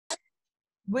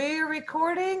We're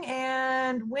recording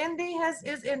and Wendy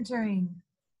is entering.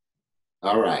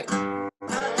 All right. They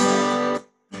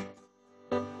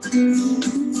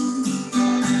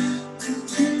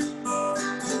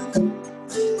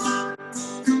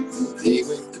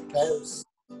went to Paris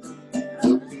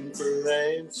looking for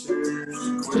answers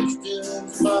to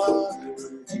questions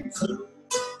bothered him so.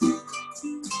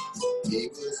 He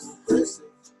was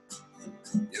impressive,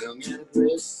 young and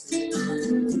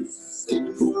aggressive,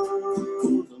 saving the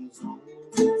world on his own.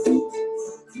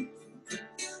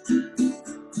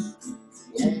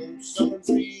 Warm summer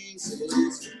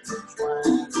breezes, twine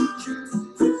and cheese,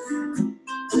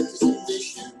 with his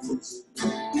ambitions.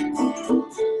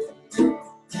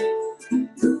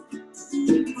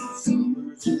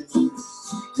 Summers and months,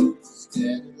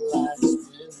 scattered like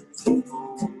splinters of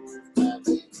gold, like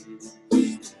leaves.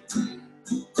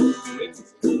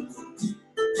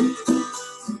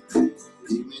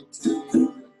 He went to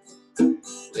England,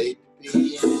 played the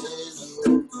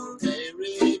piano,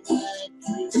 married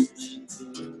actress and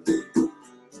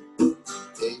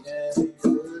they had a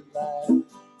good life.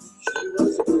 She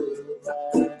was a good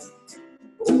wife.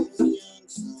 Oh, the young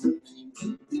son named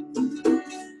Jimmy.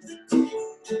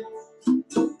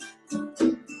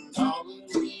 All of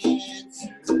the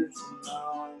answers and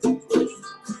all the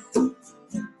questions,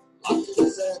 locked in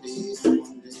his attic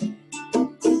one day.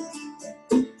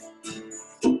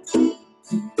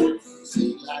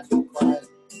 Seemed like a quiet,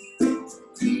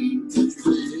 clean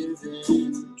country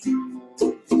living, 2 more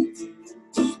years.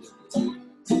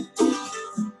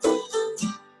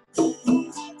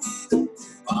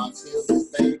 Bonds healed his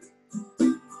baby,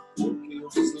 work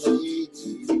healed his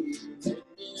lady, let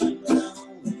him down.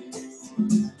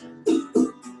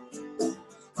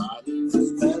 Father was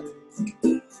better,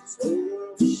 so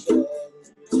was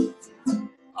shattered.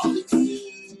 All he could do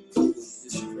was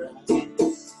just cry.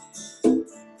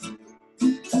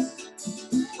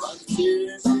 While the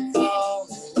tears were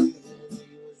falling, and he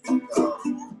was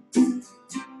recalling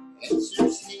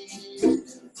answers he had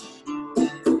never found.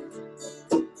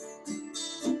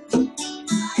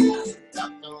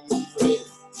 Knocked on the bread,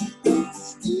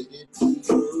 skated to the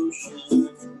ocean,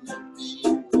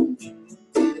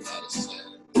 everything had a sound.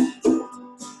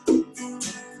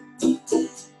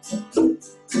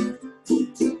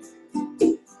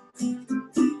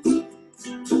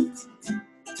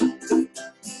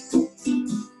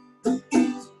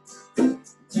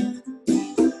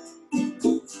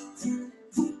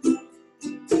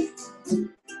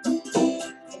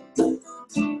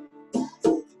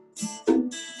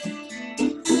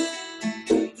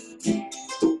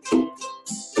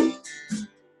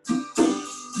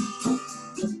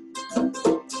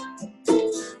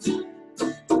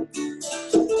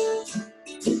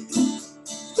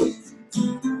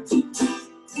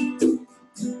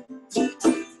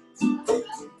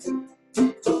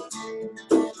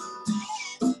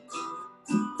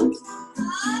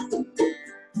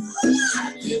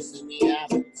 Lives in the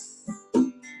Alps,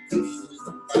 fishes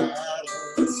and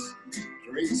battles,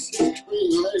 drinks and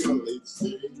clean label, they'd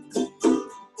say.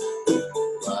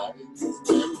 Writing his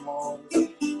memoirs,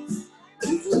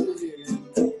 losing here,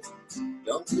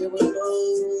 don't care what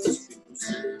those people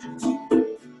say.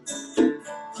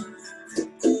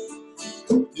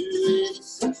 Do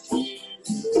 86 years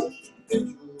of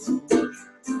perpetual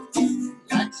motion,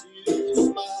 likes you to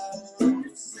smile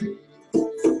and say.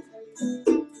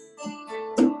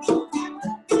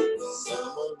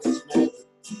 Some of it's magic,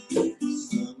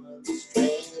 some of it's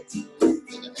tragic,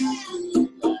 but a happy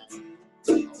life all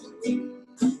the way.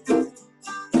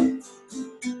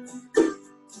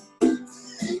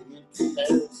 They went to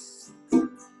Paris,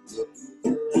 looking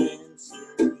for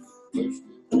answers,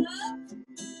 questions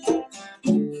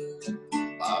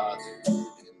bothered him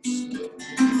so.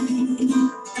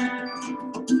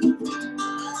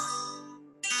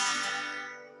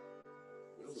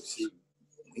 Well, we see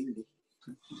Wendy.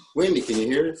 Wendy, can you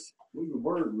hear us? We the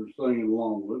bird was singing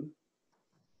along with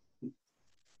it.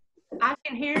 I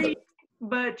can hear you,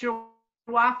 but your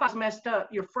Wi-Fi's messed up.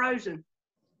 You're frozen.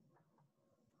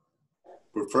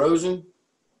 We're frozen?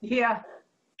 Yeah,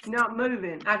 not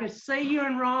moving. I can see you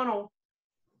and Ronald,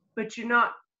 but you're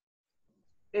not.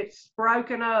 It's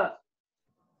broken up.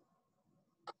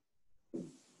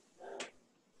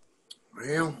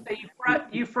 Well,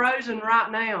 You frozen right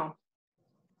now.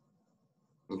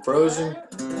 I'm frozen.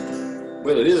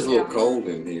 Well, it is a little cold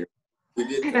in here. We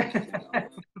did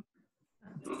that.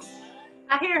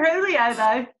 I hear Julio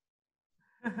though.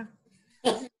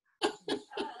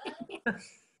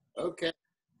 Okay.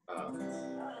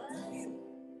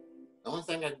 The only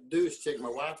thing I can do is check my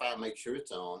Wi-Fi and make sure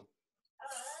it's on.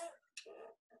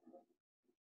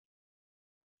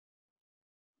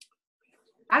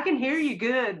 I can hear you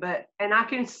good, and I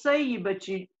can see you, but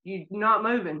you're not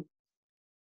moving.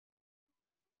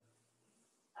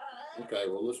 Okay,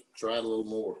 well, let's try it a little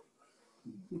more.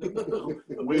 The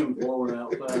wind blowing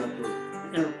outside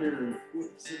for interfering.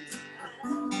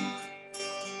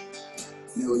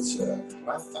 You know, it's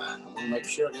Wi-Fi. I want to make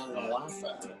sure I got it on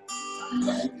Wi-Fi.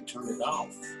 I have to turn it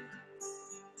off.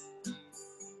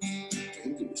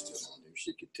 Cindy was still on there.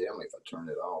 She could tell me if I turn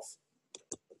it off.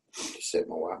 To set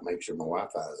my make sure my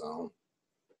Wi-Fi is on.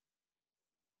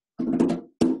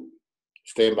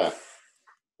 Stand by.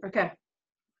 Okay.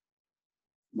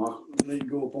 Need to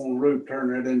go up on the roof,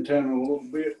 turn that antenna a little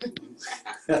bit.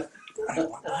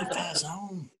 Wi-Fi's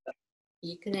on.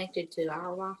 You connected to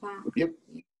our Wi-Fi? Yep.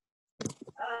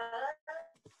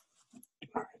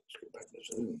 All right, let's go back to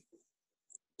Zoom.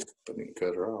 But we can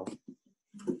cut her off.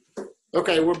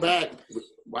 Okay, we're back.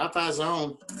 Wi-Fi's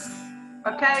on.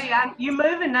 Okay, you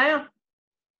moving now.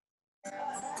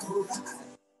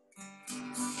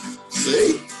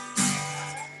 See?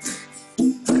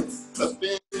 Up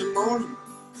in the morning.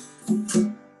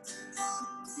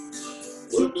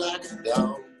 Work like a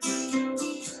dog.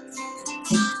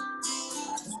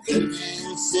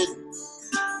 Living sitting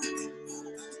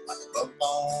like a buck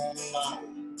on the line.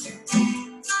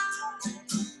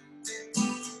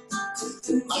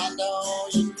 Mind all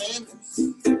your manners.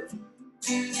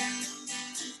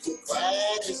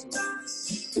 Quiet as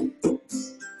mice.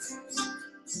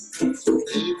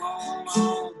 They won't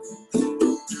on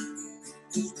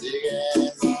big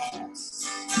ass eyes.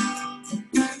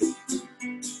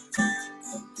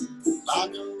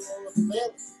 Like a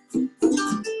feather.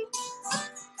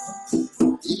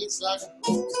 Eats like a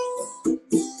horse.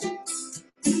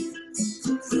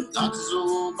 Knocks his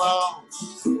old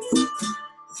balls.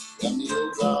 Got the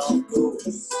old golf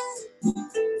course.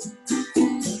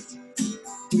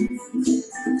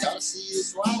 Gotta see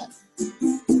his wife.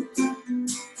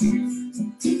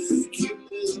 Cute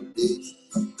little dish.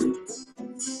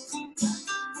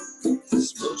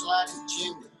 Smokes like a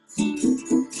chimney.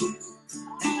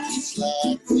 Eats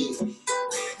like fish.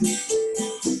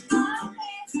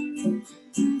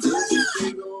 There's a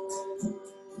big old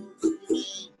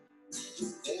man.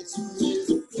 Dancing with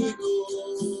a big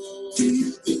old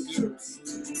big girl.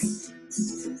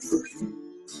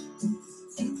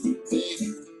 Big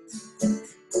old.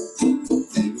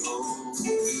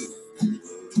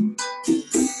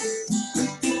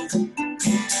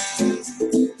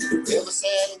 Ever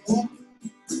sat a woman,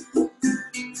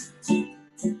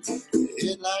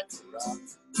 head like a rock.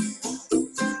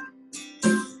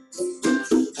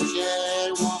 She had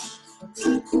a woman,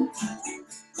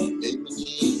 made me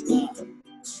knees knock.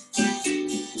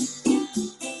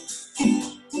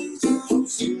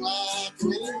 Sing like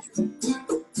an angel,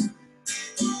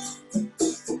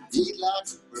 beat like a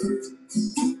bird.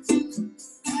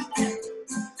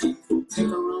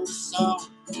 Never wrote a song,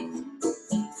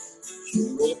 she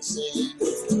wouldn't sing a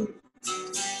word.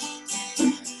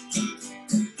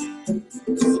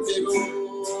 There's a big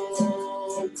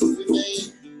old goofy man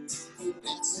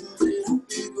dancing with a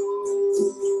big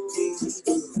old girl.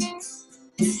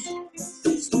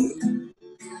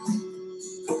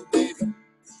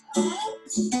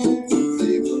 Baby,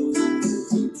 big old.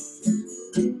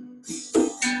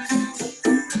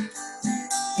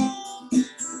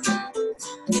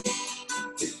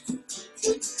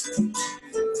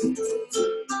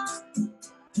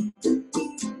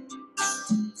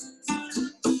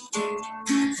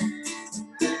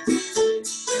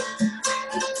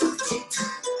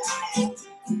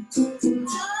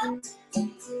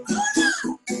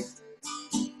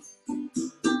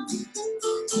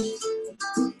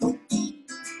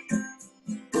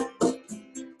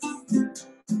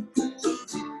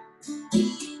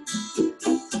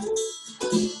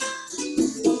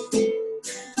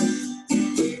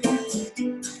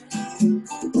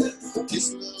 This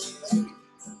little baby,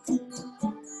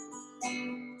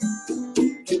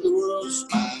 give the world a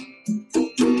smile,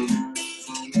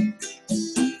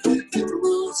 give the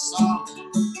world a song,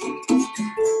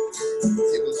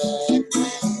 give a laugh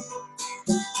now.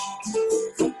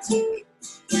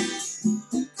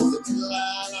 Look at the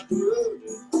line like a road,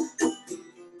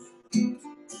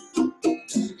 don't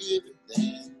give it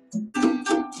down.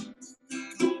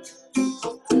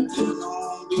 Never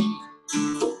gonna be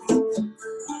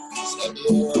steady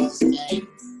as a name.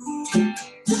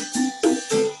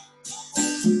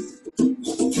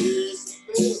 Here's the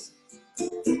bill,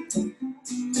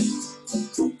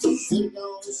 should've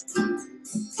gone to school.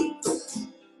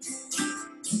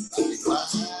 I'll be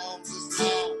quiet this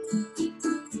time,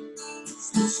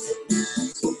 so steady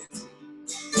as a name.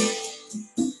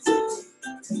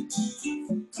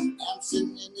 I'm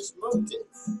sitting in this motel,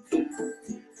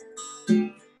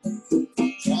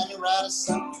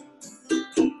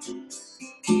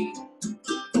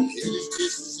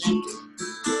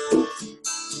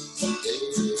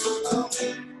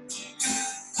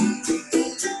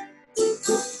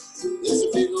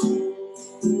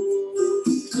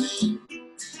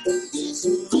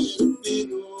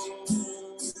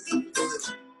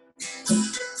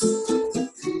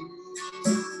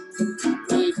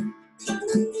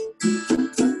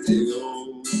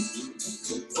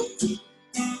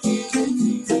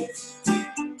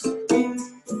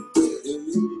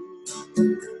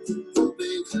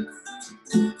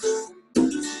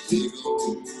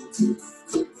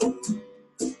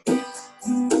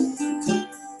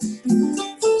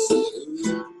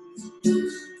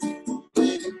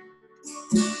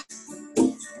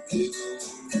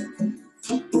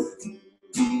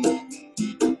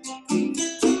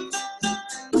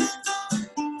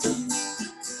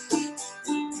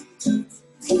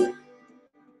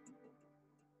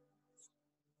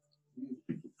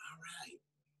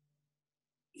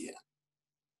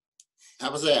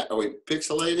 How was that? Are we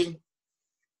pixelating?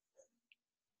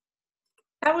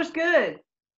 That was good.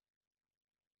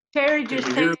 Terry just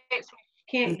Did you hear- texted me she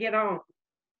can't get on.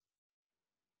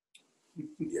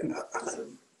 Yeah, I let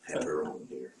him have her on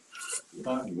here.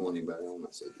 Huh? You want anybody on?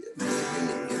 I said, yeah. And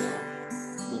then, you know,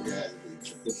 my guy,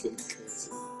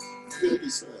 good,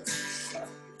 he's all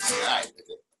right.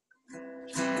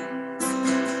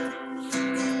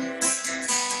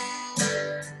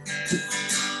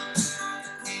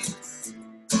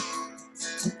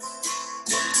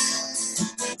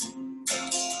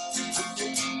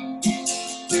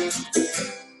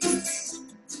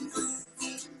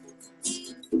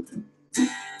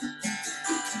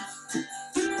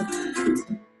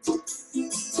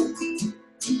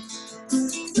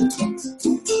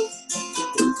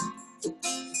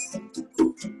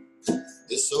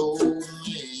 This old man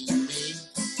and me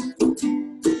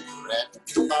at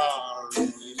the bar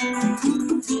and we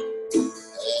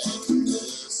having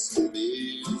us some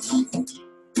beers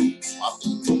and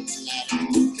swapping that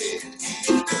old cat.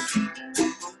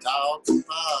 Talking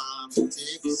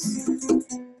politics,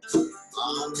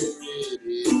 blonde redhead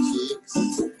chicks.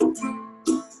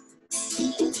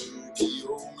 And the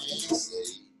old man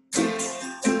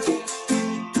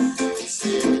he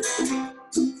said,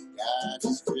 God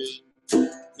is great,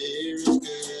 beer is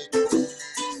good,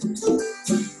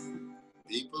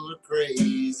 people are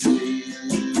crazy.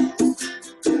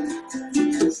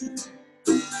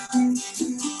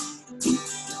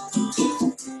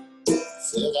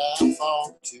 Said I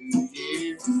fought 2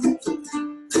 years.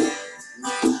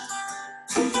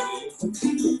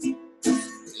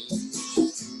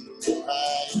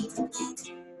 Ohio.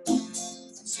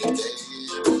 Said they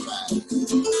were fine.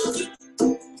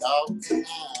 Talked an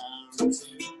hour or 2.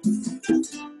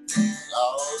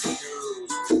 All the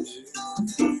girls could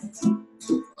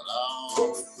do. But I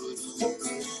always put them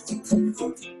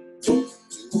through. 2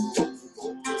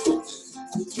 boys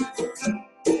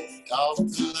talked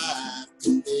to life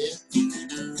to death.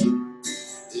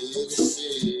 Did a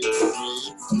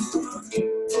cigarette.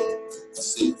 I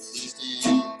said these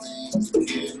damn things will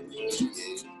kill me.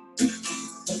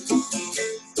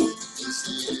 He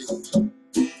said,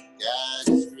 God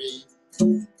is great,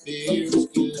 beer is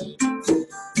good,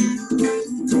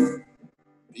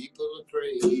 people are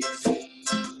crazy.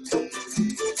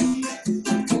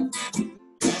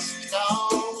 That's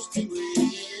close to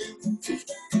him,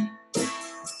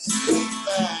 still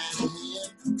by him.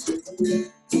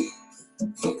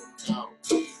 No,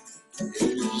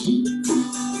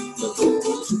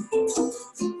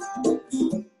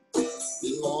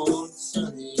 been one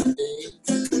sunny day,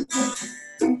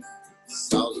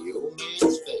 saw the old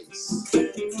man's face.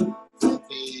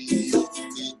 Happy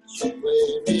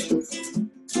obituary,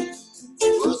 he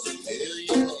was a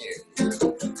millionaire.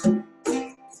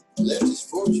 Left his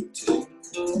fortune to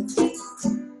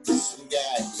some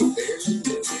guy he barely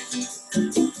knew.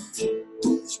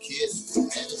 His kids were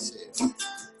mad as hell.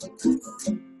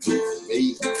 Me,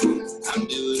 I'm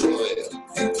doing well.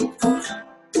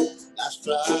 Nice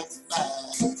drive by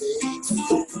today.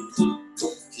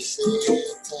 Just said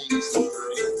thanks to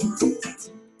great.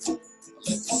 I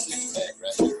left the 6-pack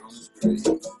right there on his grave.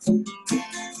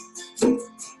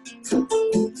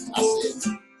 I said,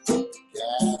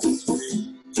 God is great,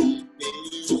 beer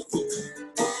is good.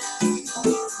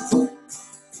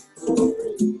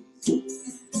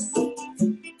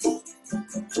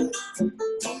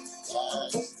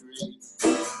 God is great,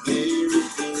 beer is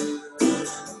good.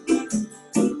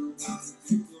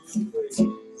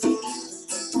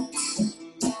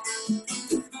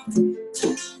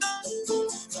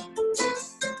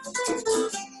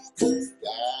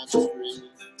 God is great,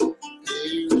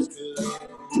 beer is good.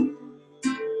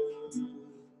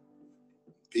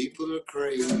 People are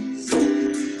crazy.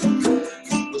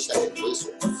 Wish I could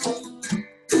whistle.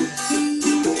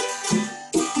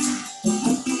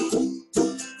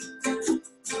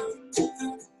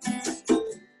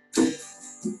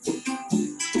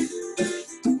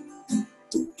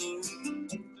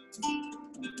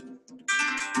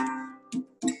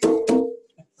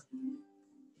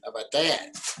 How about that?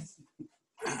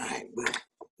 All right,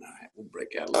 we'll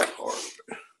break out a little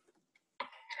harder.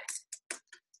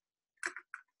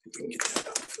 We can get that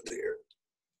off of there.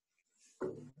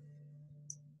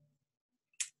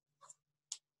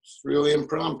 It's real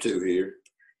impromptu here.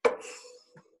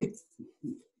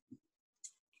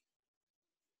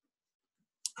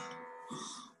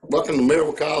 Welcome to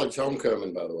Middle College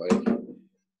Homecoming, by the way.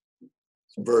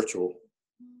 It's virtual.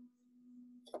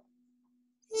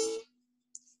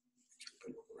 Put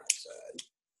it on the right side.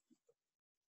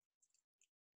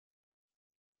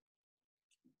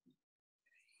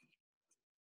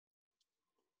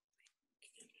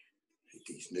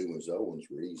 These new ones, old ones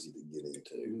were easy to get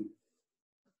into.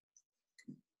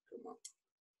 Come on.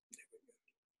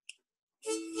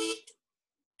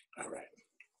 All right.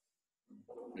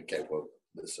 Okay, well,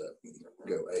 let's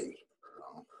go A.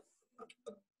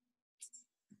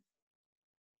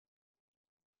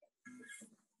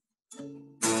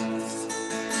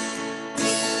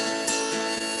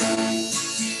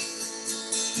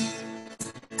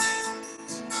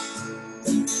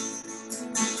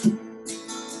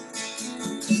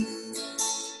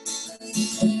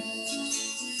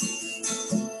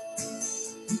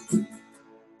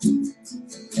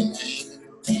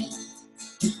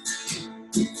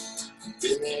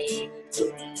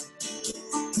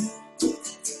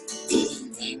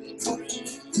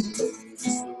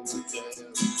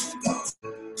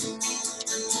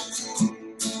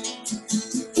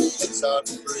 It's hard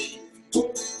to breathe.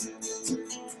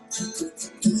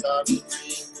 It's hard to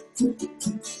breathe.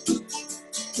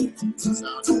 It's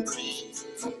hard to breathe.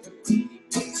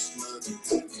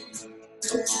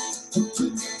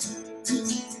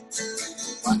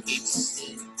 Why can't you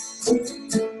see?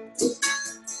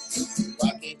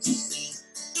 Why can't you see?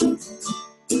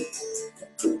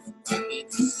 Why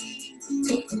can't you see?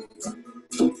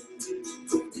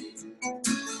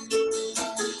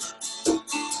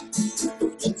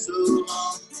 It's been so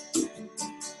long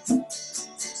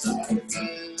since I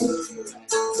felt right.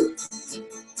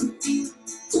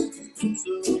 It's been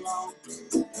so long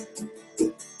since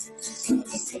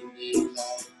I've seen it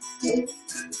light.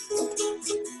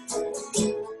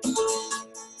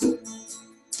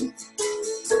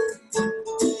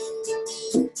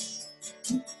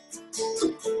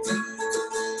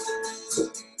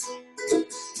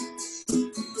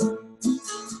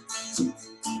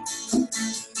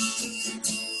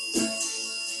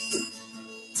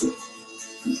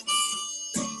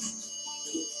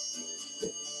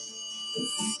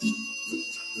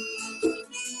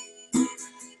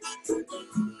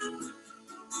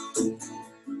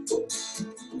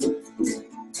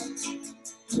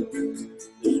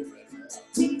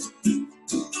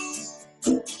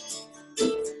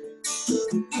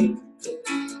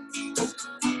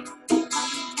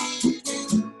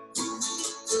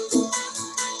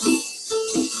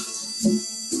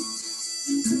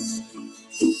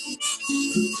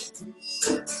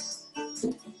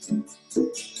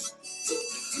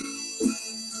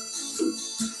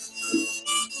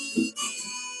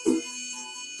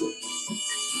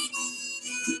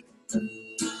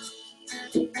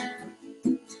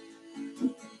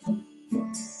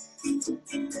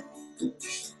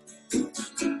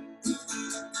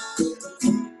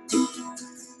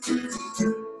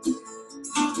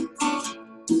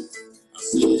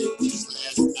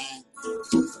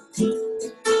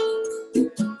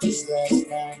 This last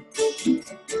night,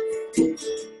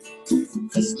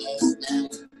 this last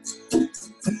night,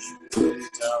 we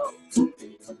talked.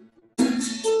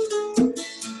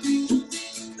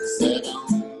 Sat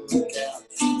on the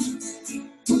couch,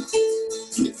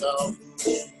 kicked off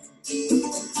the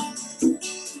shoes.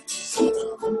 Sat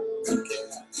on the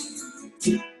couch,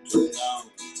 turned on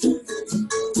TV.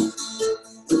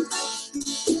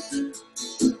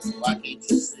 Why can't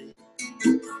you see?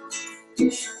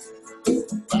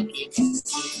 Why can't you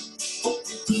see?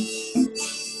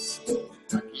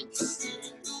 Why can't you see?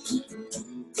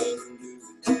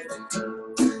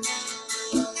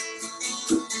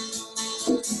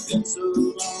 It's been so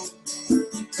long since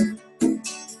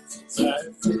I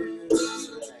feel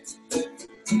right.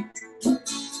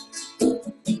 It's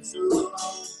been so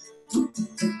long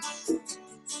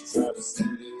since I've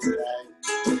seen it right.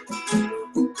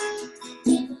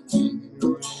 Hanging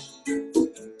around,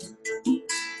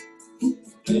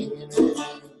 hanging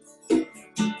around,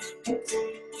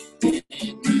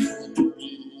 hanging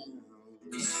around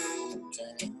this old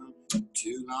town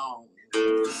too long.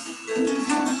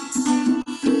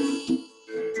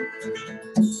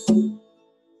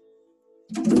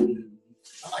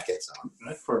 I like that song.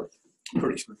 That's perfect.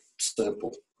 Pretty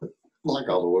simple. I like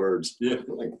all the words. Yeah.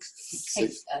 Like Hey,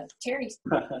 six. Terry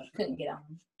couldn't get on,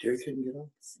 Terry couldn't get on.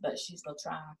 but she's gonna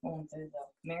try going through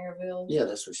the Margaritaville. Yeah,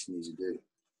 that's what she needs to do.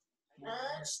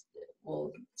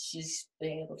 Will she's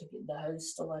be able to get the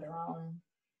host to let her on?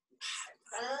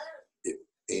 If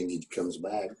Andy comes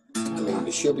back, I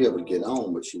mean, she'll be able to get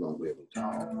on, but she won't be able to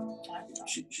talk.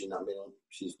 She's not be on.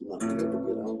 She's not gonna be able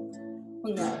to get on.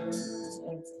 Well, no,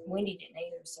 and Wendy didn't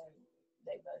either, so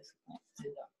they both went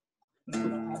through the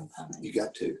Margaritaville homecoming. You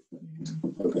got to.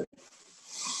 Mhm. Okay.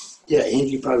 Yeah,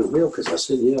 Angie probably will, because I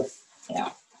said yeah.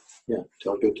 Yeah. Yeah.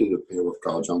 Tell her to go to the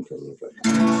college homecoming.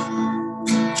 Okay.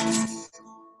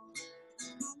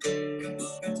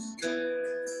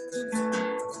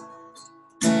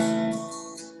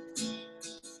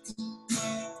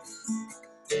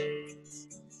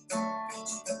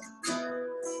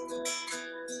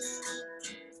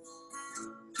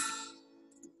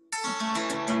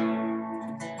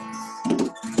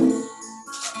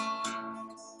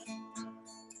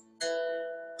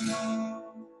 I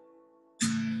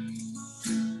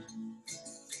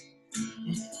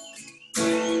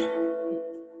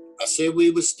said we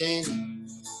were standing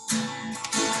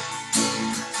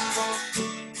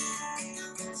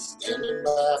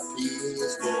by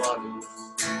peaceful waters,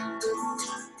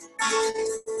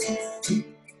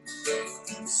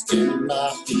 standing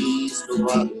by peaceful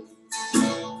waters.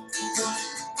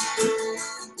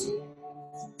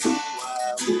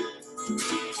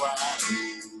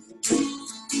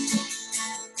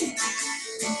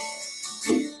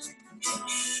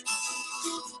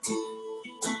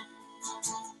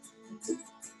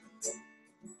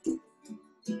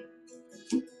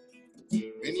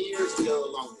 Many years ago,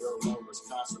 along the Illinois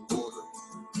Wisconsin border,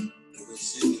 there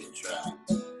was an Indian tribe.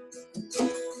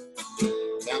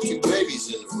 Found two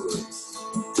babies in the woods,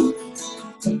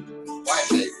 white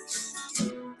babies.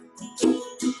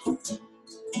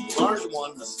 The larger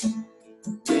one was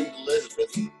named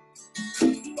Elizabeth,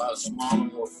 while the smaller,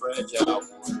 more fragile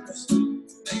one was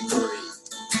named Marie.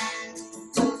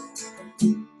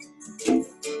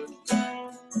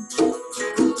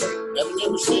 I've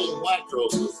never seen white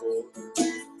girls before.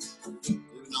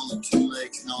 Living on the two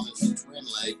lakes known as the Twin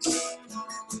Lakes.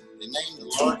 They named the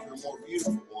larger, more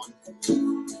beautiful one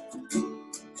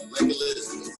Lake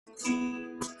Elizabeth,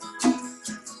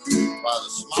 while the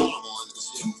smaller one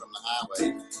that's hidden from the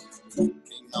highway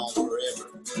became known forever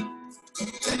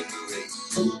Lake Marie.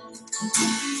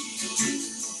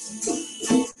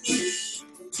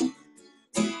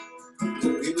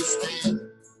 We were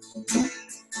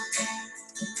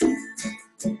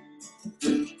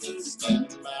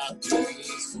standing by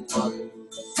peaceful waters,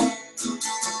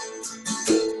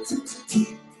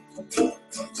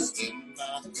 standing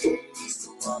by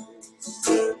peaceful waters.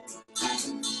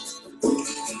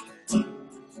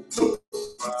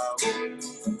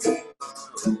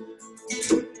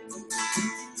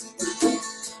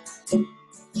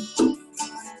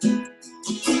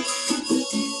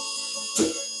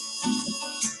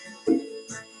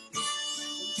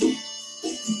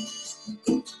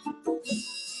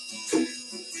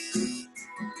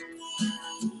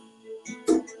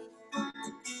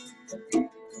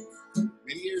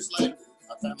 Many years later,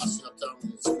 I found myself talking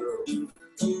to this girl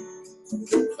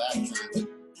back to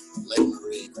Lake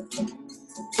Marie. The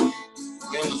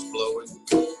wind was blowing,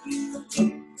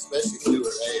 especially through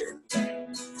her hair.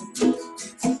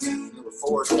 There were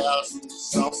 4,000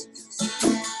 sausages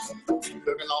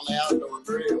cooking on the outdoor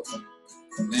grill.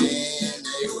 Man,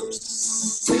 they were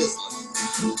sizzling.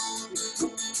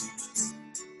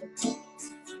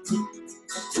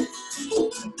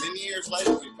 Many years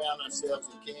later, we found ourselves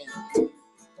in Canada,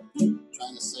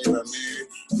 trying to save our marriage,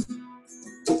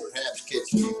 perhaps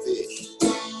catching some fish.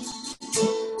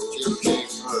 Whichever came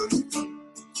first.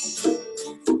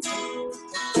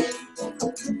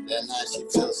 That night, she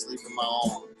fell asleep in my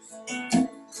arms.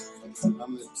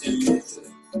 I'm attempting to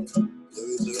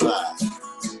lose her life.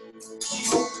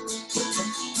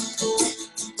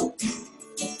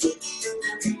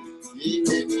 You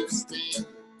made me stand.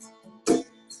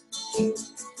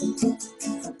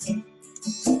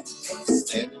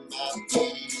 Standing by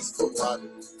peaceful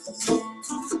waters.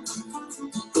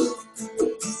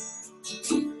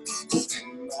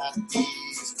 Standing by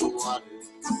peaceful waters.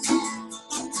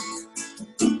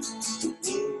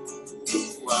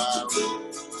 Ooh, wow,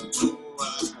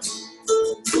 wow.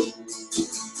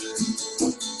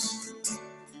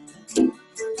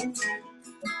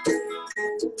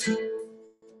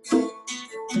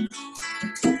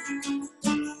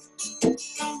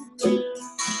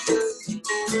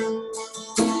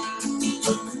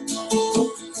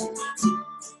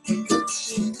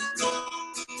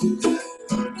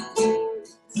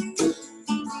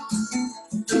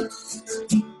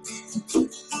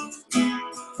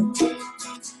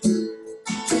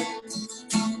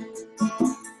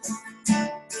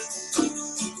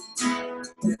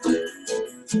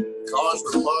 Cars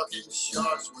were barking,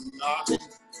 sharks were knocking,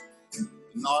 the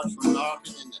knocks were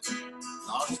knocking, and the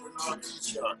knocks were knocking and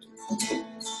sharking.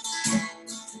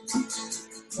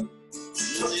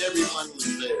 Nearly everyone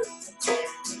was there.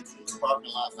 The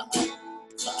parking lot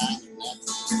behind the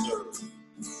Natural Reserve.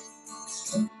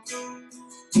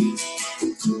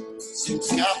 Seems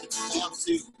scouted found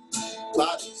two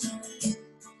bodies,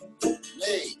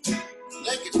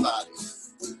 naked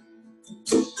bodies.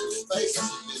 Their faces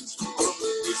had been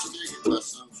horribly disfigured by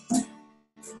some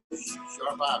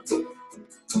sharp object.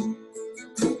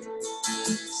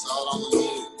 Saw it on the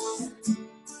news.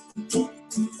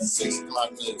 6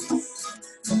 o'clock news.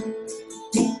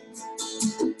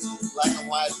 Black and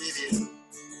white video.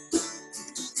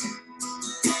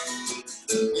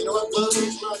 You know what blood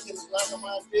looks like in the black and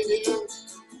white video?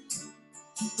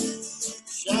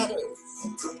 Shadows.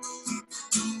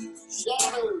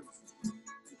 Shadows.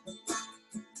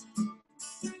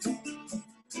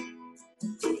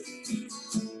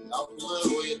 All the love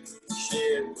we had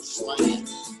shared was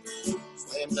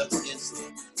slammed up against the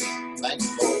bank of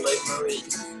old Lake Marie.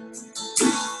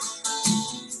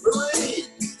 Marie!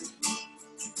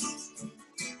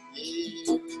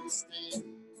 Yeah, we were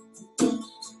standing.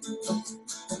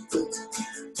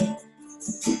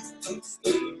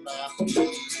 Standing by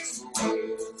peaceful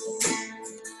waters.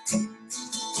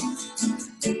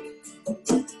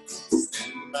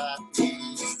 Standing by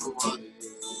peaceful waters.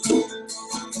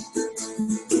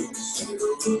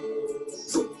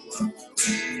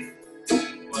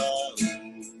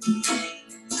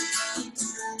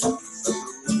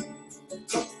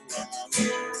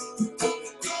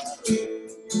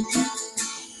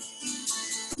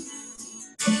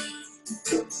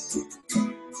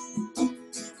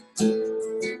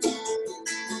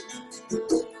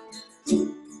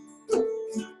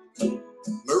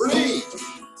 Marie!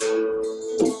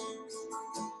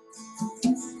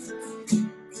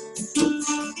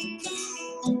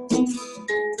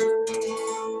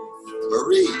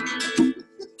 Marie!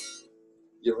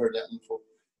 You ever heard that one before?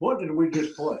 What did we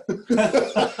just play?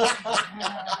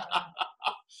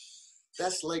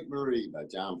 That's Lake Marie by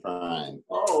John Prine.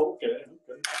 Oh, okay.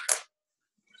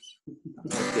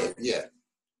 Okay, yeah.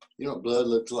 You know what blood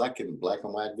looks like in a black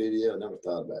and white video? I never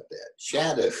thought about that.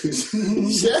 Shadows.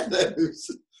 Shadows.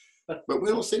 But we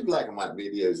don't see black and white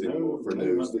videos anymore for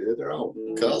news. They're all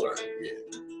color. Yeah.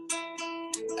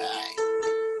 All right.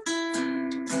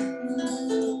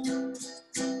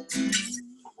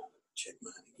 Check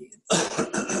mine again.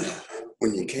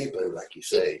 When you capo, like you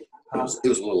say, it was a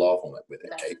little off on it with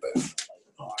that capo.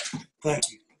 All right. Thank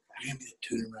you. Hand me the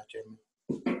tuner right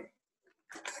there.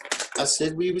 I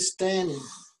said we were standing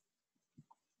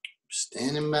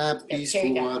by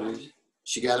peaceful waters.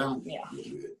 She got on? Yeah.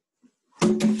 Good.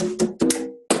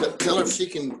 But tell her if she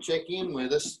can check in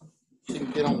with us. She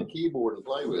can get on the keyboard and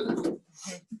play with us.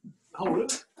 Oh,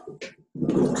 really? You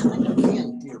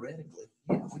can, theoretically.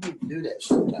 Yeah, we need to do that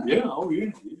sometime. Yeah, oh,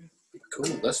 yeah.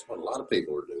 Cool. That's what a lot of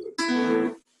people are doing.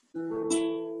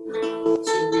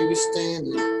 So we were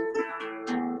standing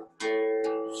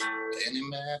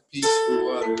by peaceful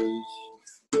waters.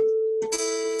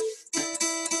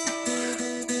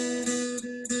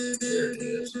 There it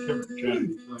is.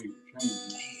 Change.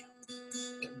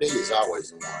 That B is always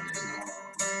the one.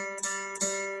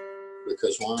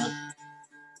 Because why?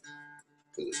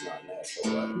 Because it's not natural,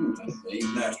 right?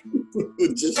 Ain't natural.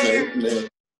 Just ain't natural.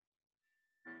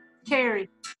 Terry,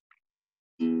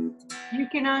 you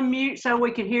can unmute so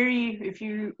we can hear you if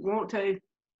you want to.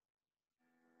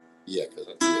 Yeah, because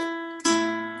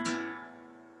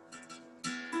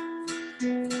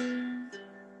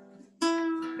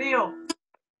Bill,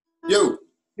 yo,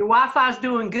 your Wi-Fi's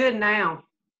doing good now.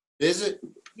 is it?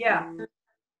 Yeah.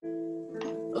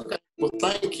 Okay. Well,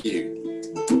 thank you.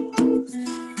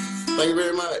 Thank you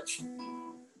very much.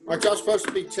 Aren't y'all supposed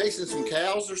to be chasing some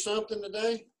cows or something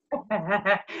today?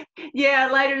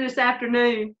 Yeah, later this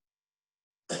afternoon.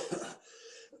 I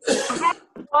had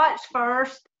to watch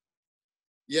first.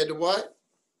 You had to what?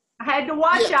 I had to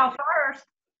watch y'all first.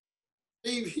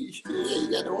 Yeah,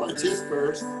 you got to watch this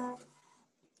first.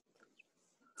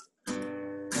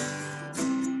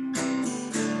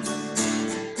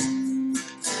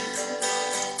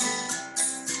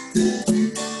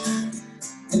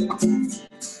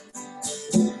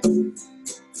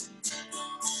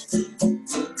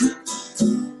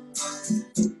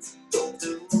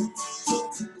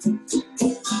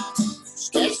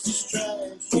 Sketch the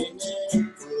stripes in their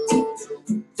clothes.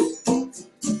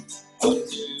 All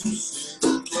new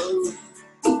suit clothes.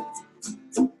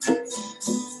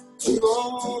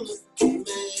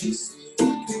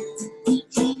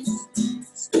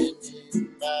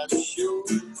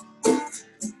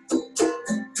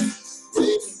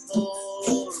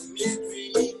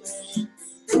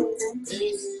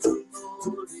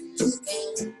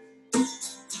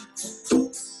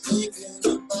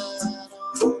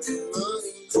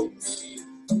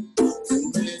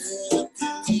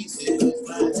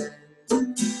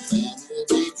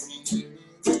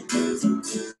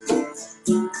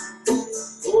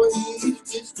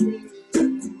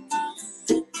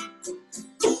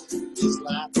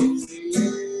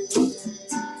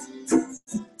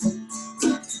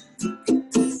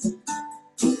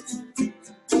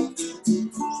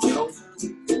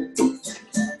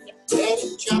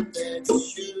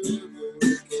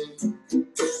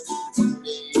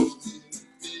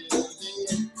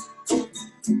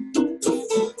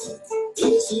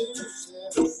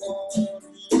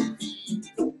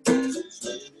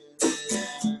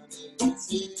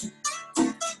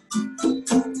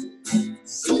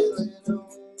 Sailing on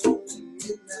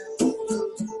midnight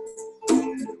road.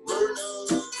 There were no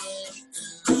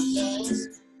questions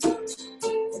asked.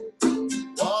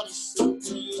 Water so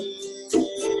clean,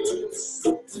 air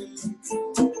so clean,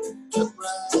 up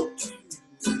right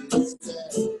to the sky.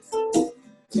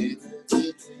 And a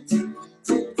daydream.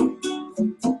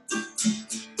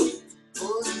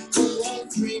 Oh, you are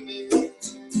dreaming.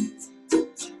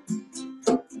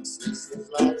 Sixes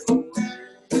like away.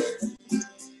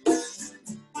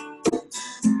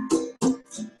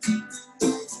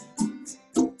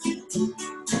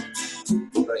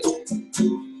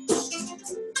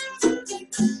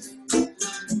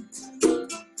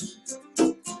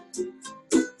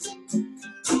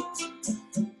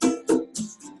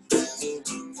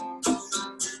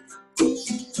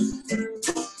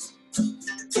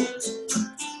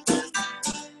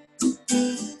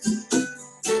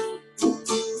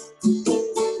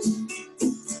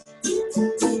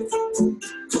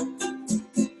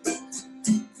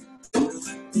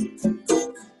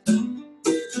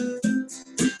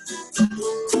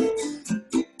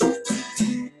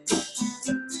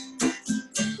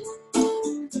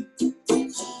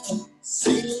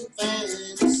 Sing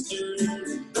faster,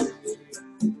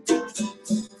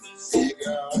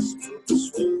 cigar smoke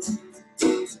swirl.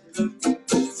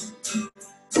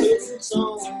 It's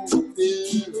on the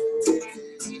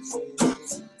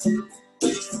pillowcase,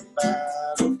 just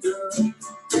about a girl.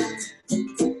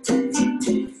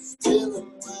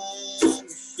 Spilling wine,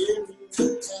 sharing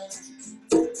time,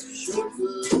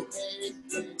 sugar make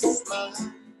me smile.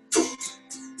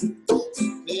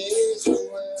 Days are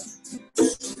well,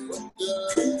 what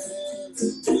good ever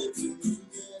did you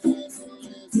get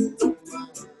ever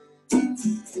mind?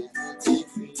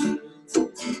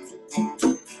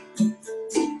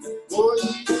 Boy,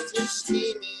 you just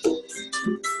scheming,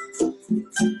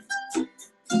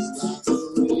 it's like a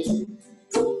rain.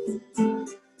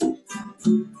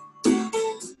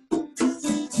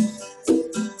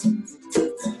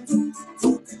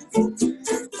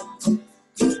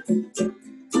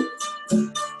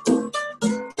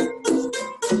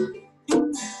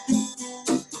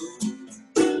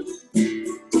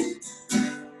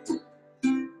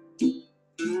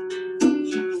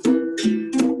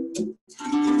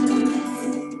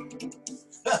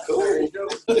 There you go.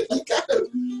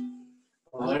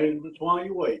 Cool. Ladies, that's why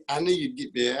you wait. I knew you'd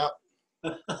get me out.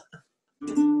 Put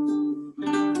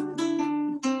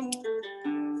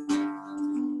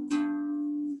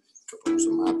on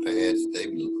some iPads,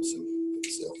 David with some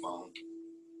cell phone.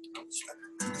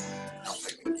 I don't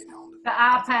think we can get on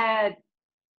it.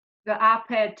 The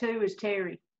iPad 2 is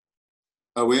Terry.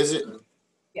 Oh, is it?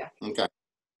 Yeah. Okay.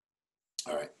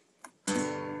 All right.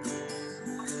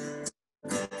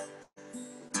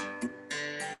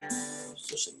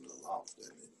 Still seems a little off,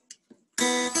 doesn't it?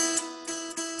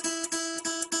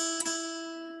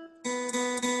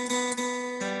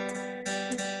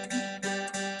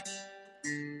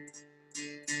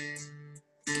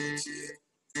 That's it.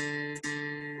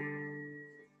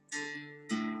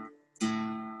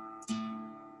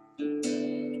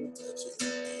 That's it.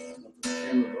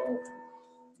 Camera's off.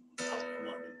 I'm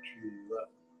not gonna choose that.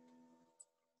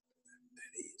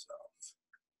 That is off.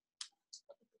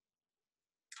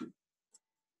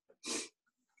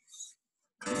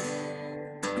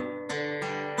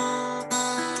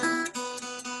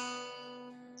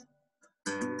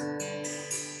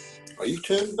 Are you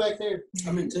tuned back there?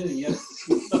 I'm in tune, yeah.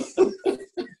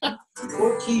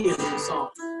 What key is this song?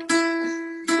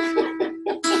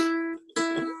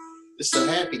 It's a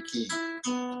happy key.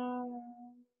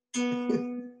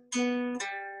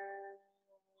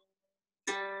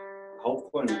 Whole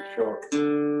thing is sharp.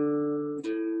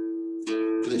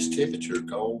 This temperature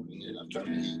cold, and then I turn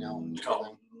the heat on.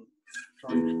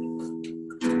 And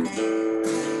everything.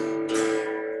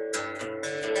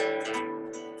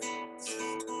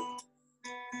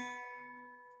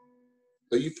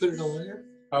 So you put it on there?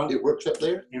 Huh? It works up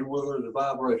there? And whether the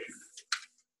vibration.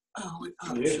 Oh, Yeah.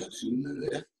 I didn't know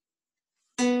that.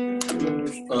 I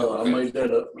made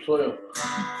that up myself.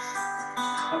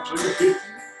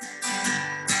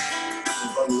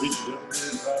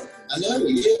 I know,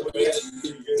 yeah. We had to be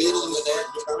fiddling with that.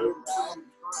 Turn around.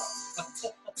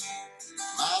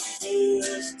 My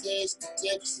first taste of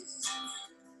Texas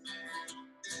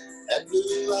had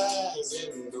blue eyes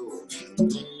and golden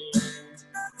hair.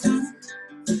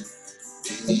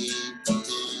 Beneath the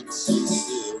Tennessee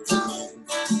silver,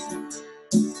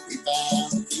 we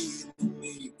found a feeling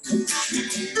we could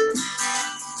share.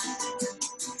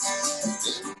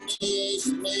 Then it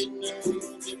made no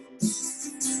difference.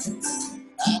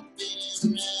 I'd been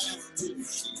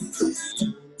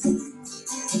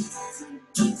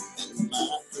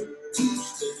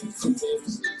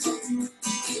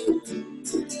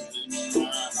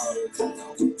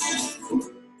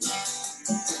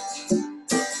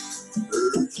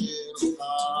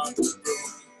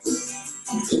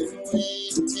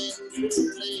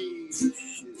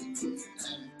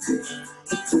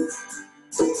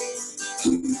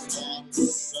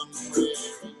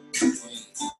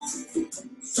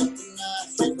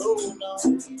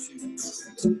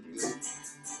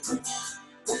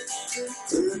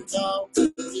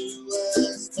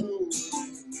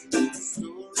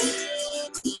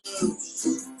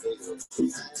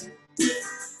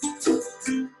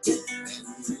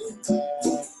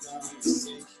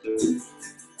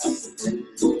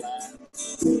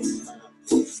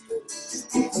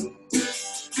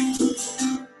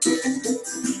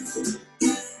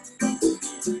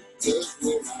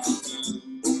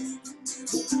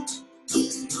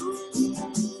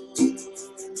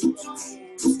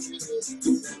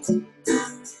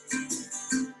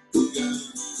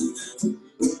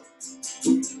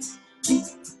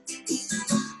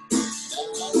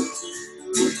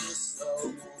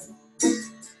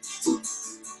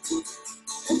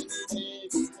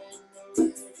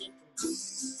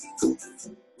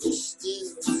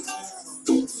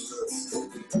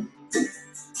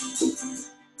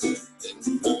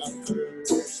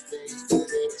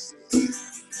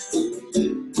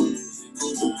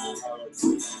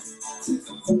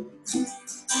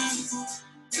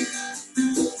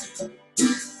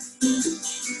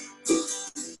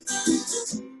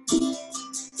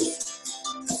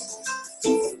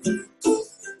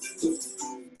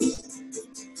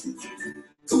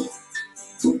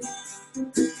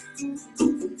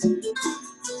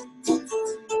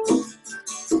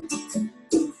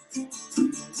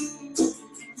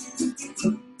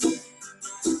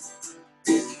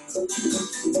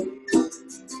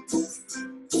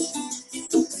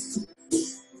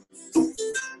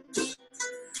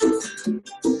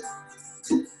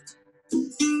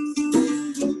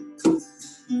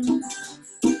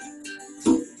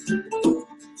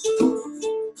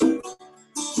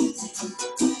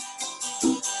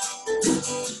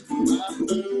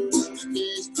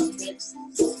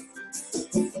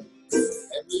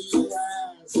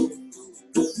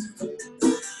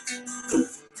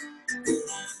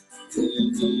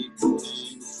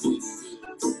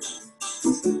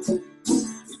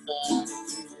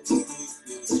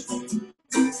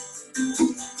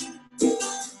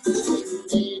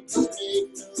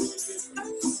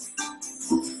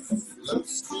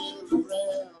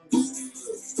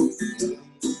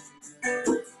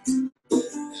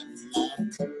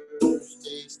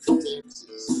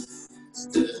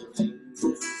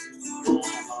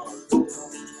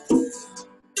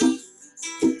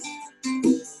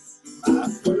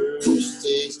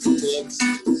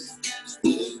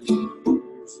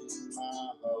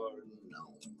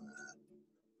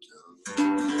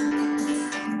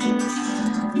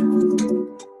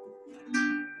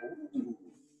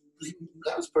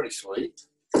That was pretty sweet.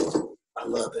 I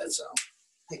love that song.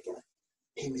 Hey,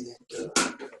 hand me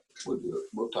that. We'll do it.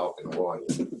 We'll talk in a while.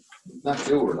 Not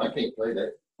yours. I can't play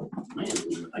that. Man,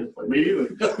 I can play me either.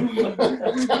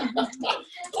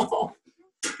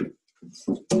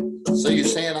 So you're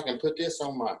saying I can put this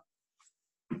on my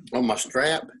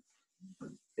strap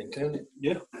and tune it?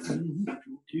 Yeah.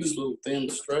 This little thin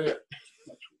strap.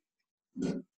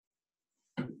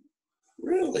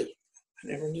 Really? I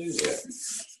never knew that.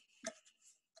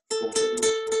 Yeah,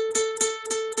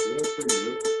 pretty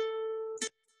good.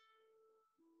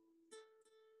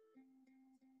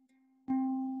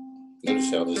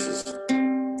 Notice how this is.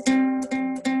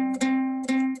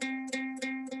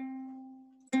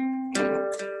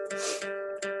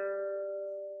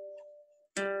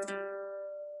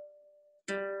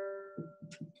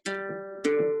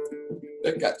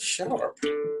 It got sharp.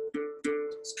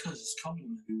 It's because it's cold.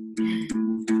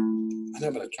 I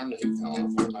know, but I turned the heat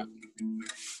on.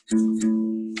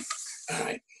 All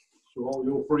right. So all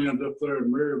your friends up there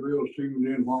in Maryville tuned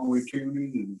in while we tuned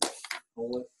in and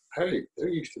all that. Hey, there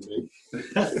used to be.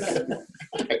 I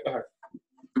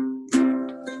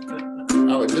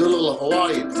would do a little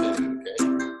Hawaii too, okay?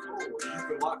 Oh, you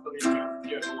could likely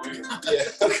get away. Yeah,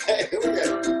 okay, here we go.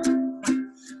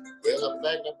 Well, I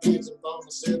packed my bags and bought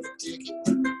myself a ticket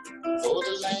for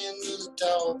the land of the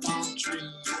tall palm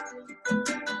trees.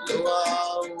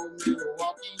 Hello,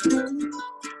 Milwaukee.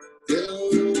 Hello,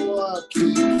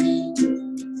 Milwaukee.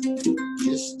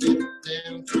 Just stepped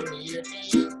down from the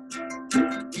airplane.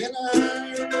 Can I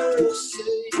hear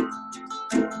say,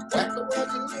 wacka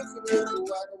wacka nicka nicka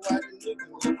wacka wacka nicka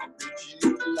nicka?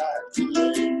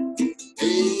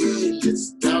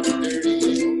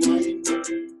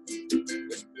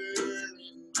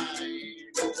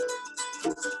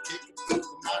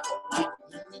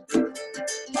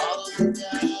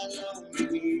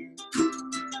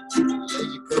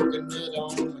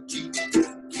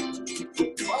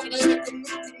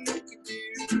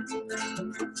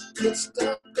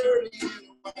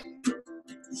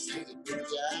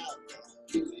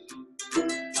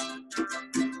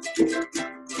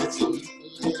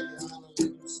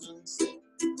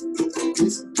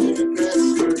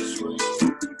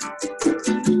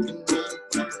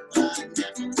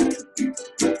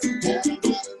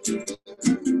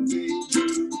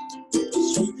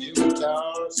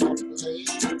 starts on the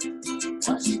lane.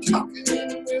 While she talking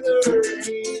with her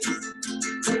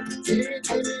hand. Jimmy,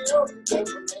 Jimmy, oh,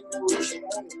 never make a wish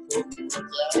on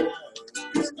the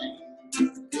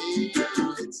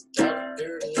it's dark,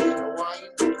 dirty, and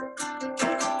white.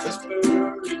 Whisper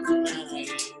in the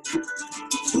night.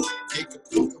 Kick a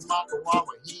poke a mock a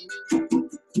wawahini.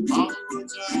 All the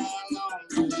words are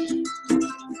lonely.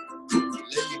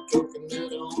 Lay your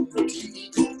coconut on the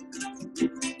tea.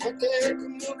 What the heck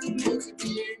am I music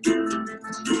here?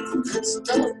 It's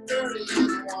dark, dirty,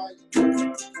 and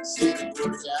white. Say the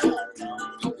words are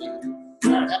lonely.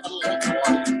 Have a little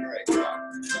water break.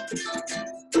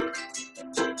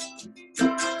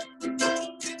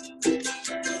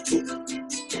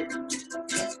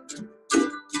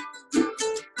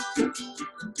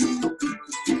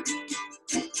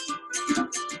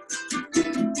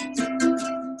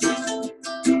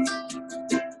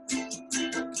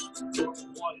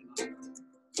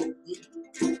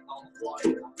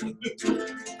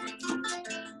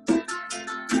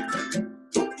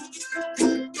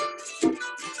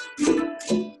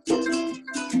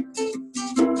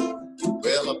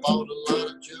 Well, I bought a lot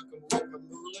of junk with my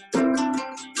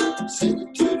moolah. Sent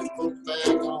it to the folks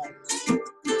back home.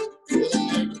 Well,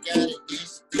 I never got it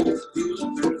east to the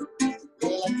hula.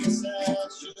 Well, I guess I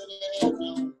should have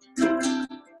known.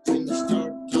 When they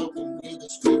start talking with a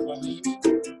sweet Wahini.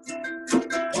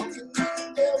 Walking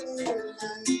down the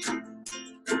line.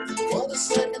 What a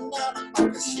second night,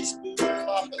 because she spooked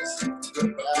poppers.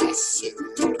 But I said,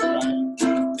 right.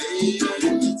 Hey,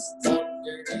 it's dark,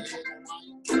 dirty, and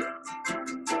white.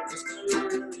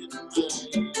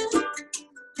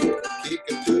 Kick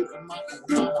a took a mock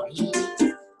a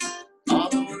wawahini. All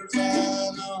the words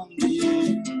I know me.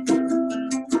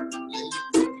 Lay your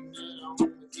coconut on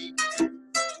the tea.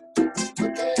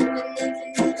 What the heck am I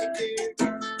making music here?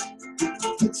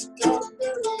 It's dark,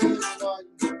 dirty, and white.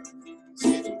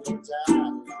 Say the words I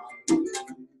know me.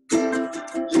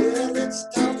 Yeah, it's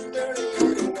dark,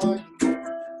 dirty, and white.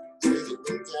 Say the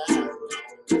words I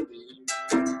know me.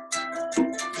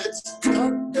 It's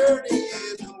dark, dirty,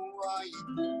 and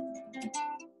white.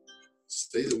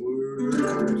 Say the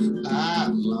words I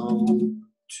long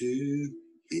to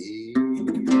hear.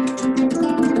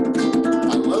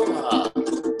 Aloha.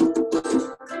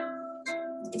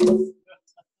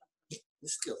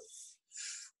 Let's go.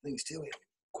 Things still ain't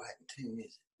quite in tune,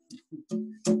 is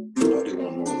it? I'll do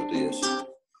one more with this.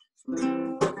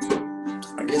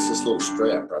 I guess this little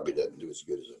strap probably doesn't do as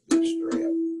good as a big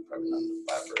strap. Probably not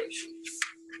enough vibration.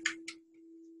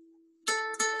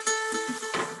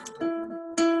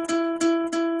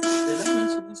 Did I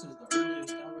mention this is the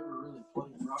earliest I've ever really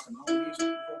played rock and roll music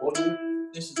before? What do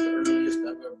This is the earliest I've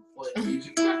ever played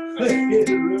music.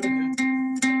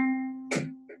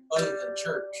 Other than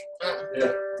church.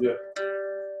 Yeah.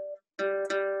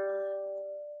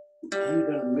 You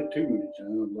done admit too many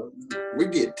times, but We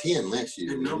did 10 last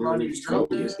year. And nobody was drunk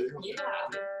yet. Yeah,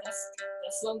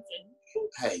 that's something.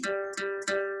 Hey,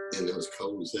 and it was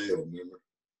cold as hell, remember?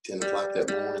 10 o'clock that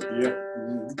morning. yeah.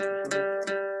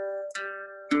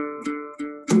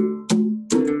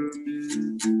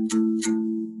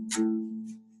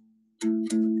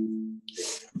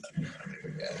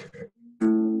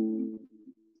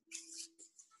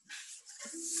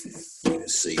 Get a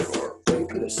C harp. Can you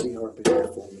put a C harp in there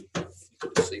for me?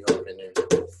 Put a C harp in there.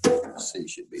 C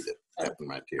should be the that one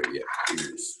right there. Yeah, here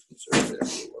it is. Insert that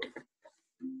below.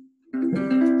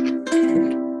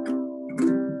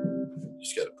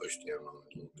 Just got to push down on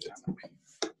it a little bit.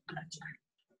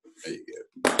 There you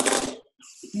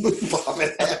go. Pop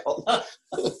it out.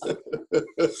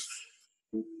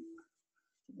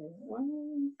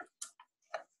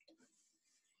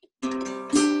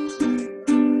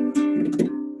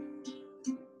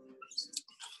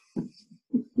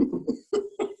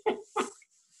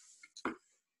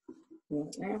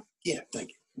 Yeah, thank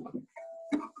you.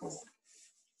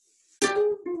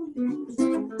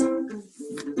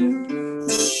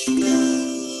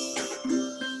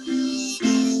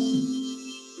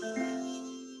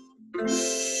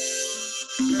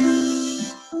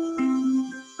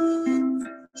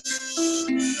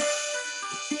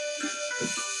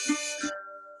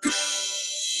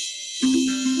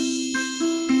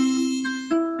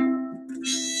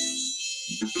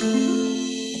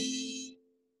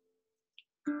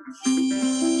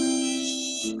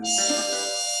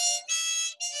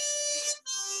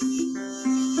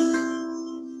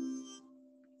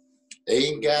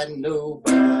 Ain't got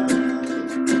nobody.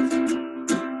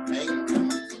 Ain't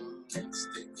got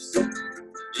sticks.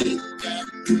 Ain't got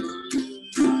no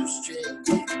loose change.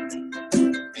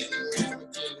 Ain't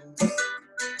ramages.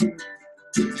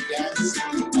 You got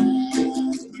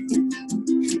somebody.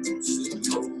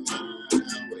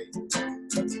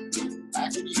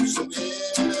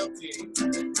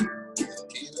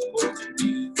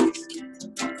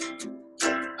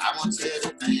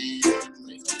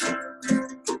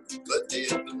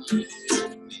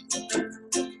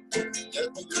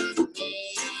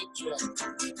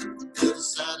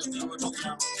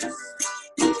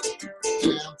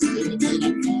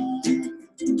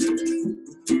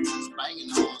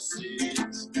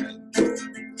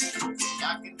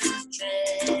 can hit the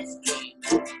trash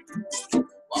can.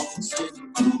 Walking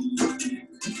sitting on.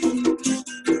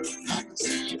 I can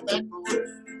see you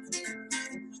backwards.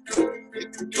 It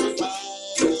could be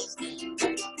fast.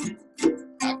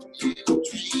 I can hear the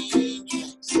train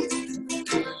tracks.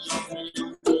 Lonely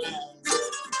on the line.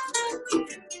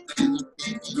 And I'm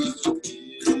thinking it's your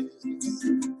business.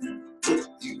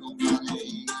 You don't gotta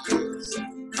answer.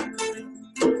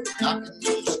 I can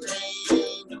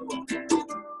understand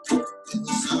in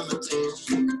the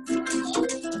summertime.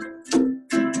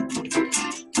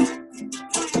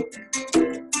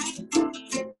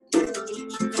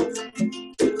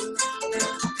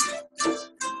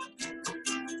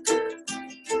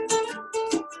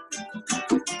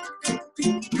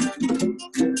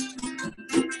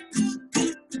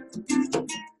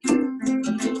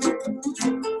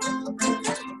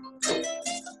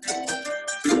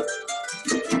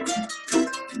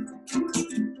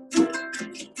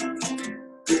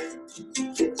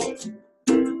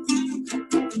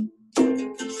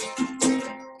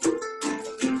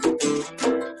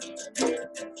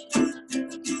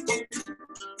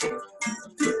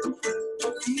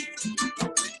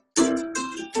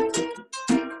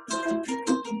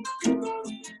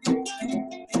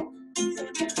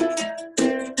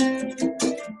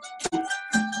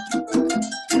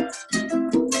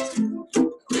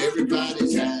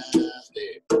 Everybody's out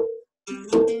there,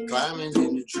 climbing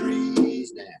in the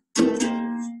trees now,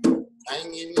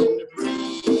 hanging in the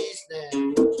breeze now,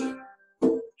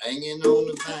 hanging on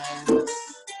the vine.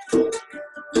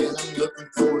 And I'm looking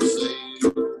for a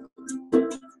sail.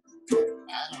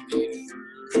 I don't need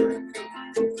a fur coat.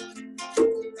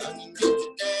 Underneath the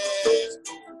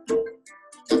dashboard,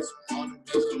 got some water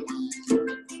and some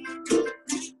wine.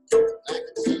 I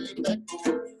can see you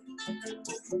backboard.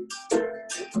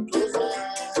 Close my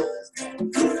eyes now.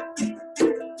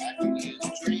 I can hear the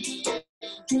train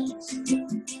tracks.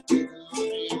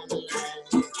 Lonely on the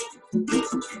line.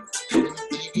 And I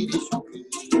think it is your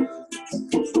business.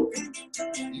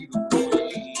 You don't want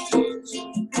to answer.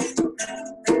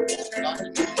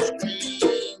 Knocking on the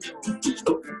screen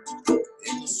door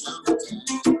in the summertime.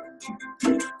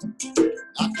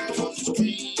 Knocking on the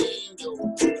screen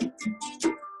door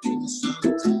in the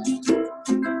summertime.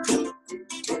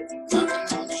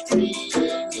 Knocking on the screen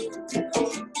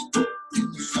door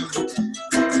in the summertime.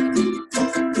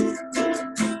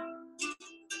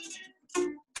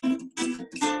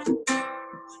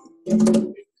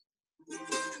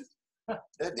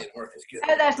 That didn't work as good.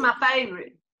 Oh, that's my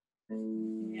favorite.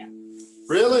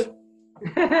 Really?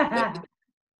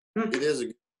 It is a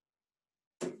good.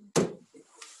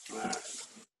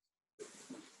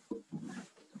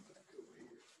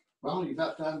 Well, you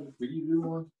got time for you to do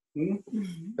one?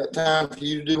 Got time for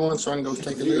you to do one so I can go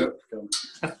take a look?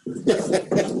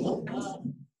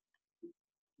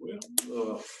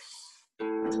 Well,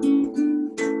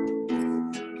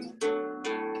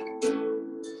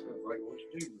 sounds like what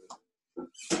you do.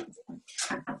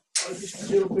 I just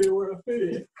still feel where I fit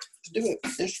in. Do an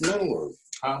instrumental or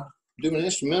Huh? do an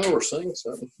instrumental or sing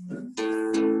something.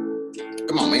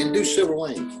 Come on, man, do Silver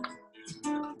Wings.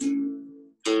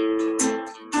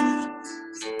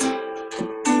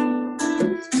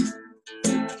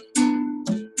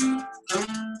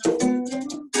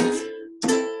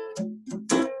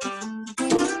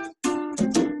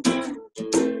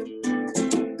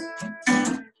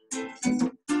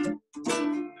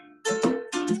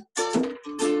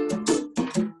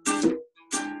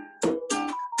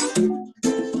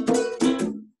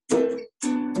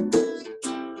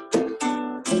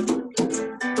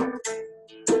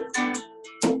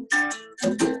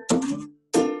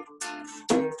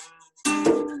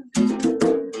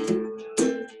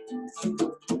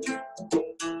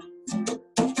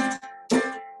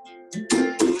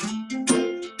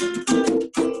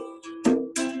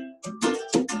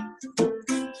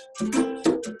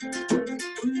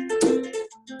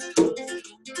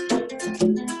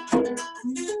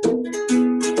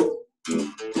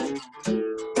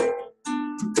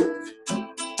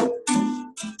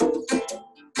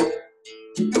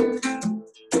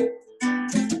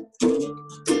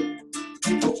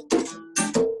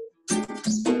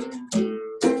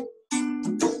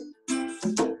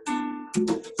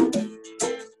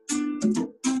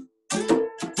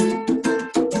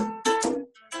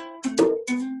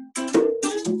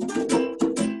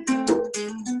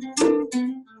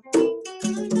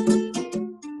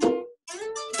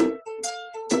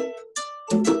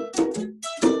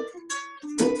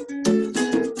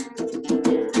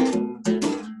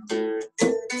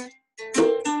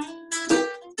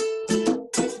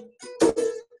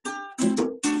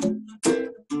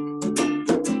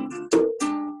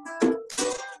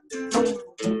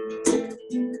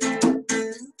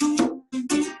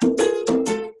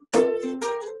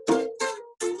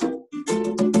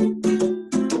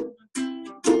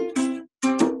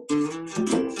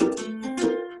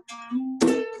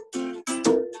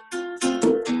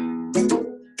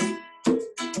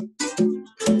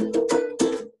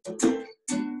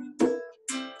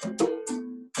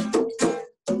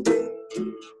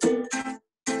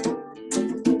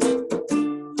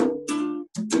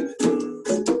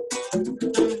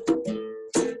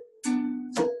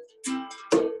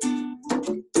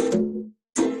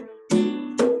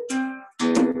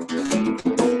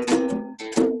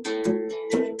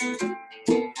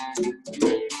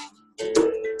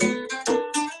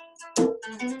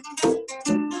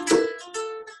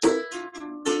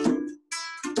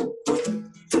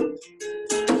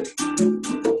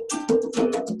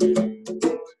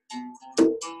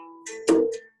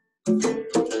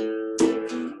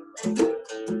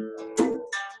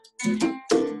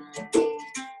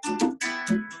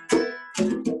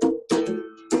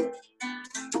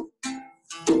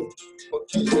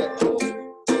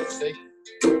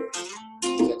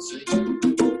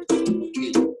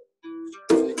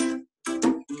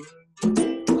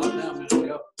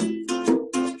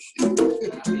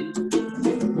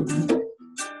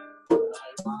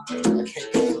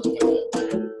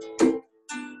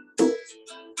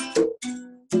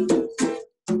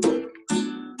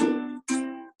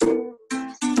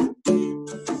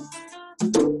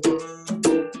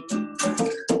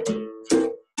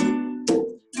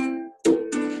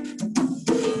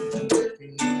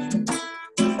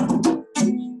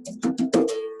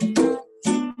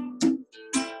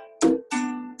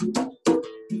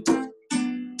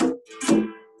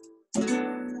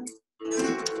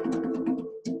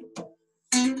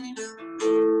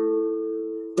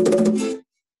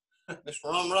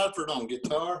 Alfred on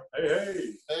guitar. Hey, hey.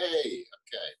 Hey,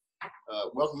 okay.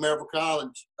 Welcome Maryville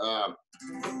College.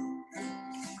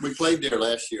 We played there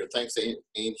last year. Thanks to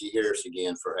Angie Harris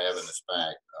again for having us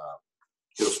back.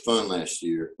 It was fun last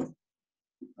year,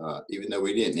 even though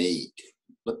we didn't eat.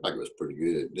 Looked like it was pretty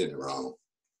good, didn't it, Ronald?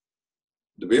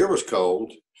 The beer was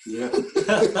cold. Yeah.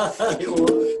 It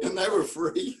was. And they were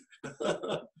free.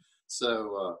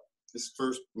 So this is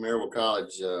first Maryville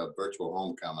College virtual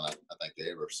homecoming, I think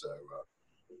ever. So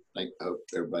I hope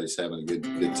everybody's having a good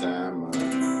time.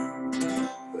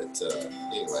 But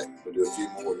anyway, we'll do a few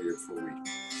more here before we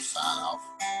sign off.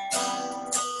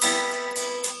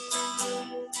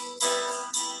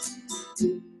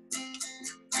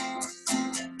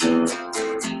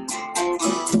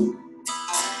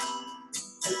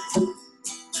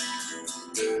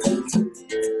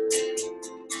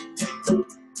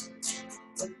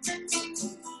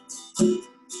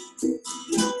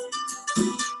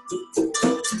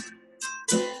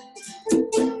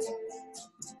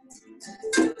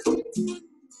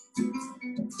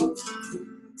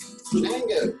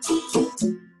 Django.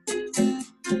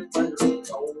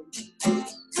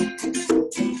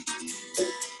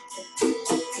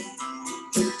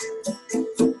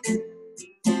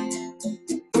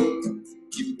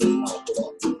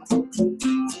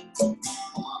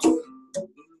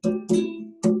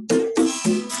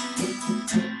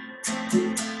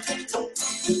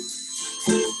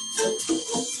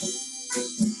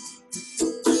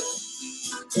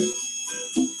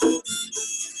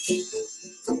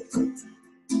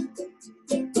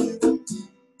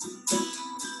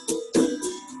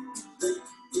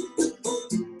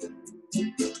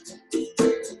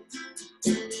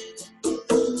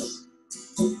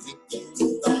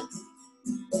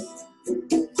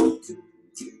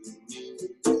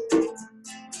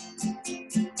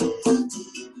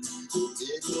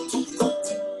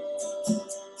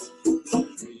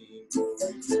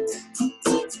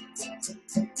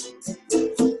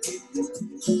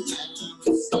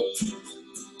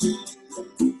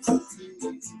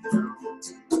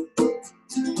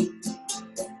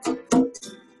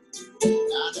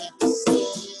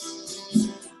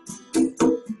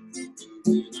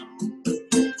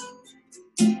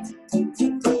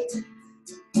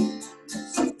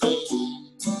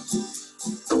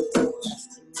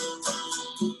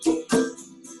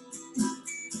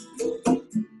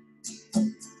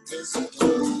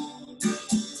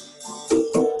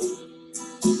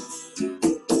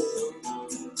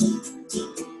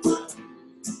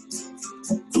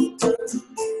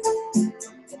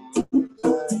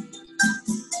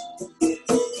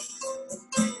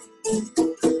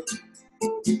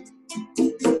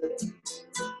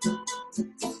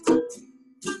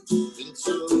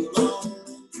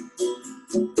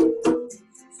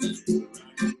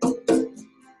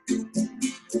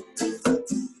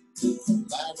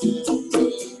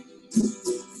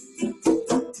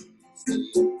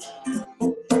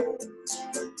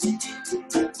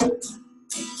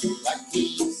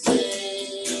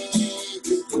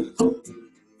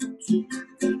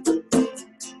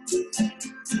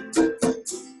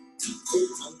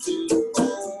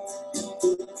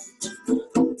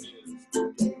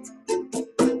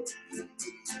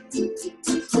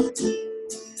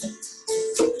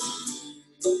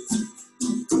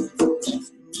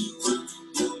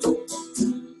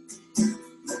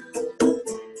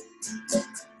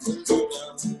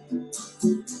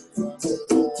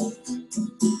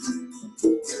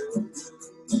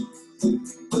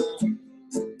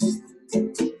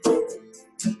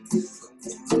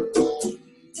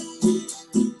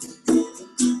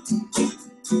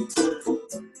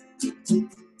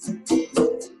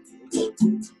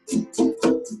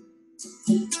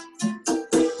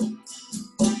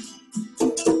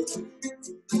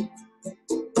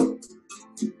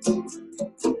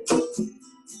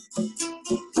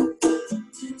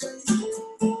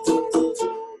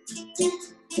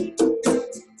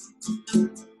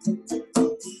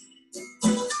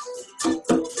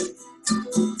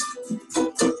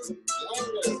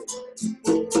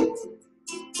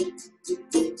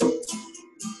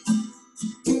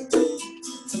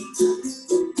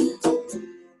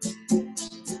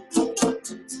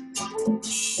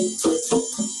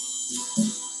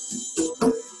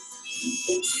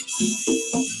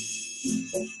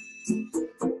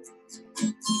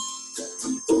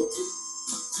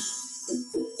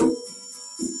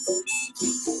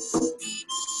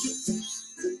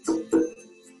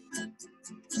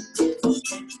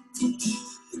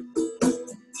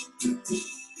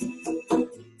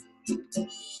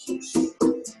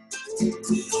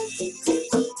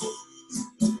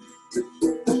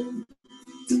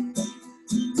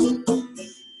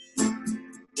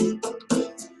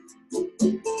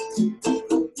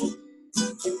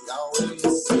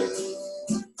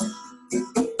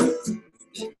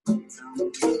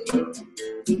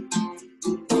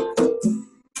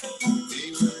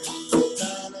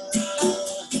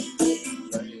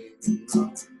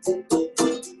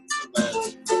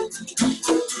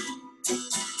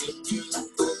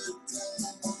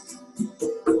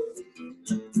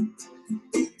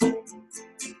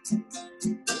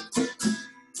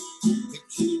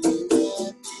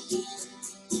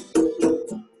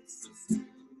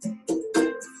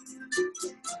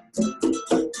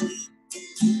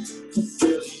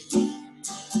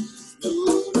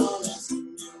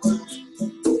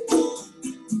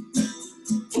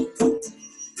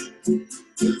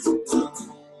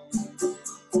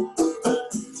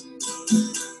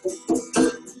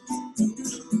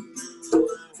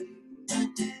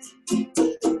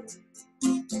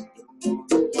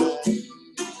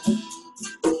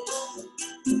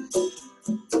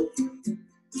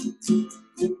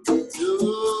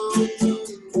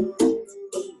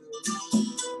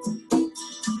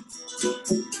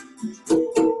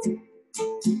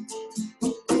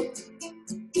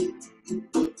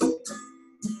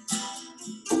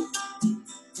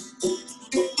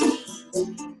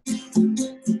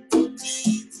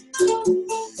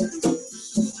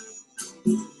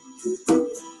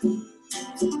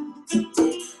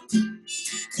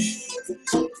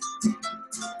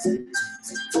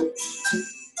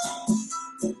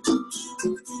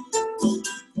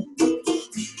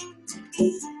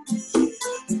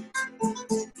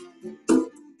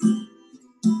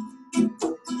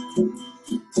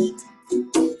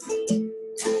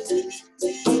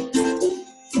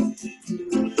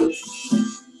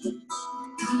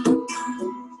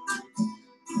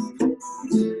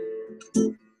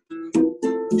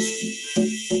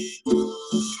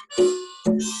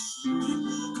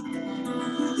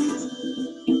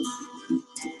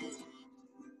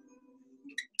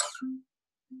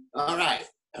 All right.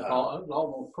 That was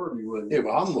almost pretty, wasn't It it?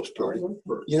 was almost pretty. Almost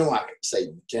pretty. You know, I could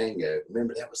say Django.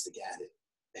 Remember, that was the guy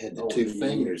that had the Oh, two yeah.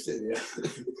 fingers that, Yeah.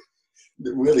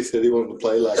 that Willie said he wanted to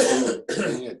play like him.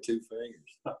 He had two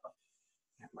fingers.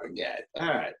 My God. All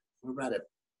right. We're right up.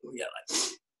 We got like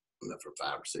enough for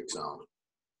 5 or 6 songs.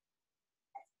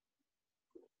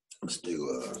 Let's do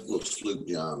a little Sloop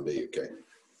John B, okay?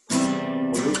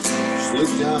 Sloop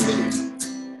John B.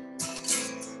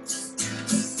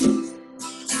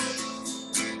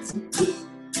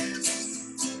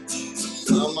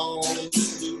 Come on,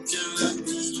 Sloop John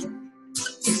B.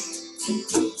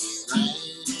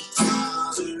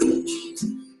 Grandfather me.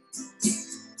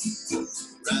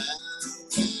 Ride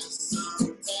with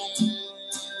some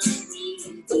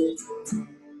every day.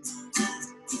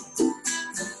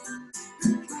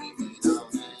 Dreaming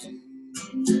of me.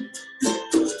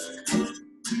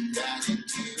 Got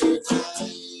into a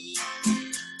fight.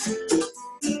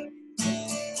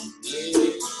 Yeah,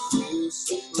 you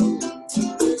so blue.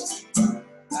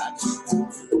 I just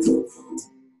want to go.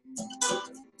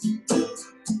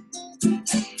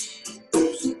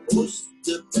 What's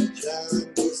the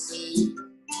job to say?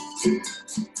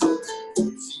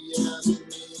 See how it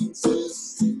makes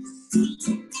us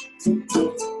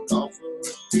offer a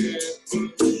careful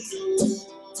show.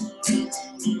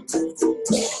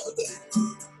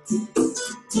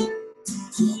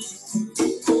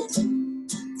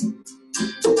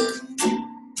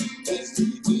 As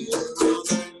we get along,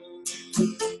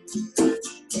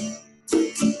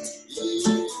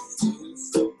 yeah, you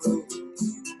so blue.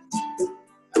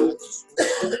 I just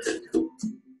want to go.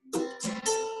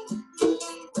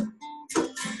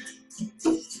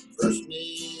 First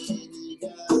me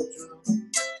got drunk,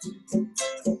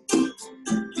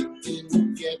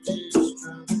 didn't get this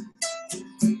drunk.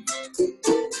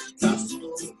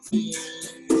 Gospel fear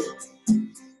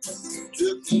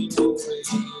took him away.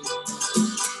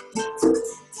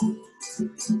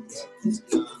 That was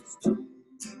God's done.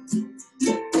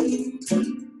 Leave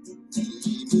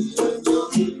me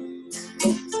alone.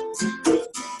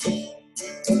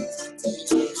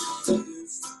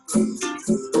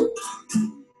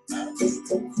 I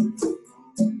just want to go.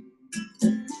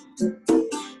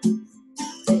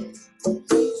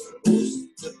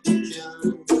 Supposed to be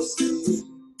John to see.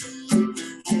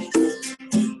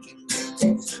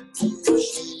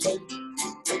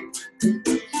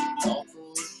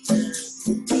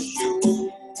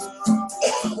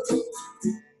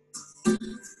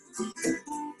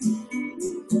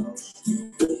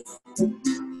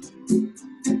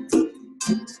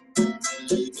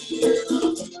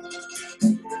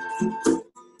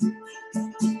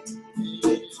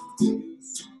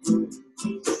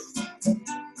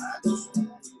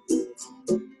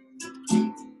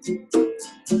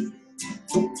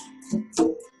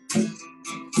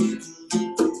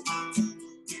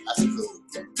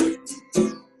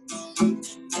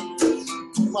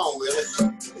 Come on, Willie.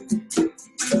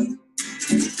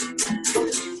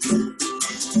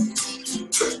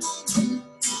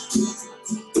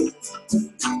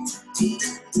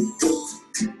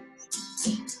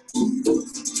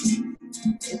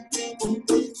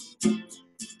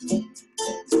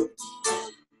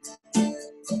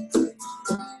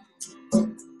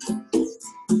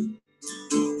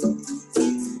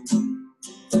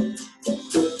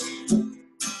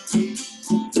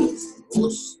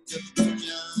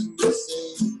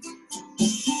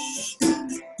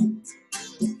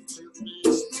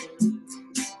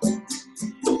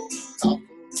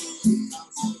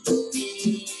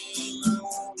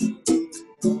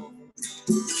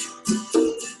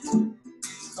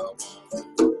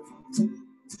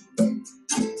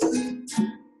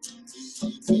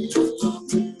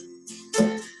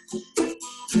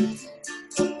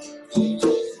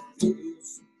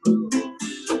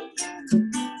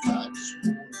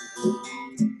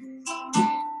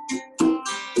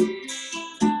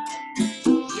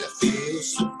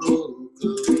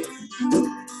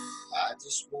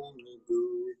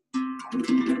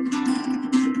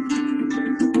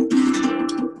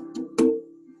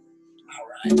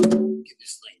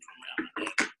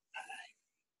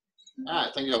 All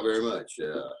right, thank y'all very much.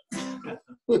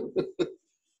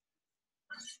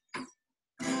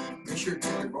 Make sure to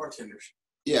tell your bartenders.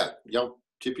 Yeah, y'all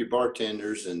tip your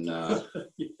bartenders and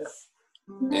Yeah.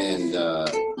 and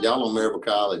y'all on Maryville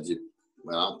College.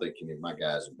 Well, I don't think any of my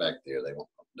guys are back there. They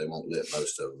won't let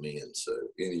most of them in. So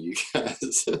any of you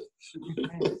guys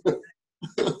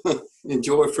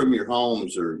enjoy from your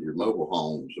homes or your mobile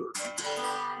homes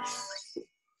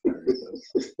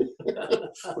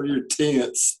or your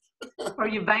tents. Or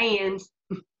your vans.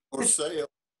 Or sale.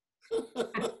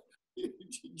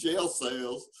 Jail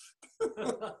sales.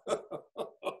 All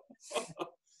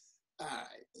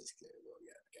right, let's go.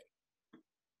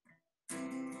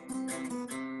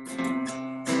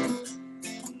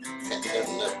 Can't have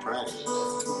enough pride.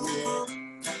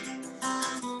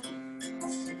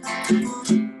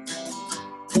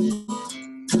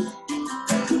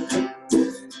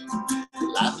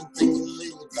 I've been thinking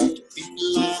lately about the people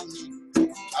like me.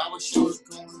 I was sure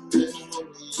going down the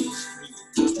street.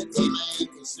 And they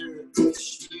ain't concerned with the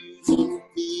shoes on the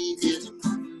feet and the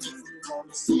money if we want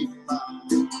to see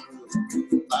mine.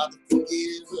 Father,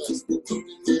 forgive us for what we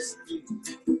must do.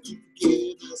 You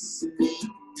forgive us and we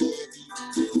forgive you.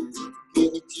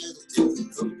 Forgive each other till we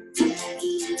go to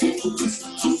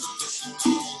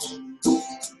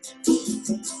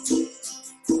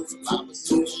Mama's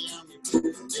in the army, but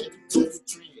never took a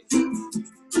train.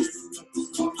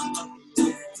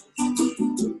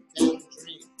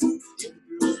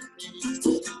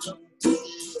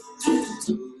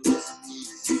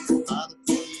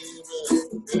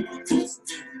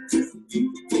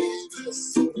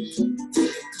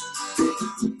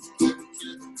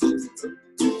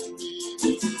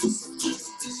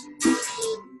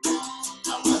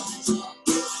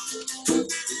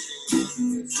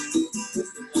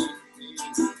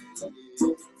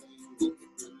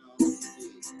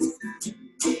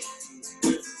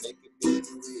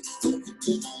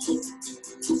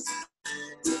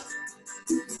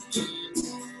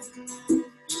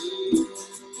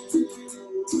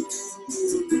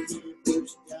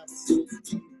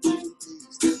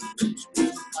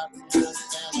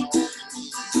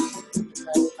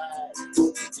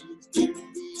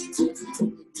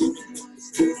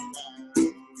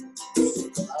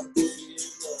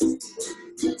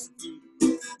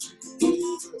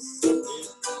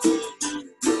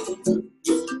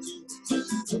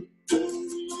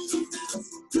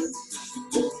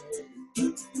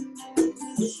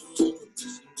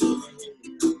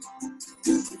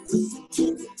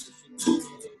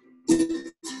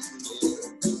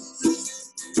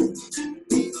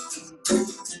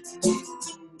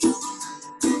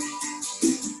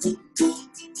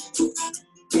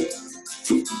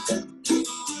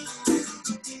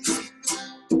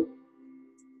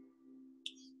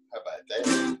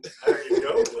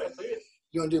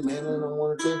 You want to do mandolin on one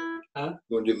or two? Huh?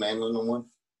 You want to do mandolin on one?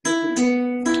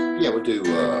 Yeah, we'll do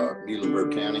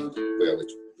Muhlenberg County. Well,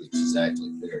 which is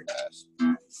exactly there, guys.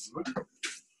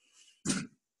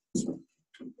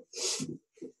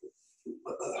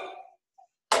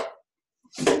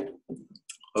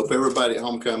 Hope everybody at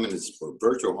homecoming is, or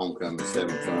virtual homecoming, is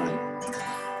having fun.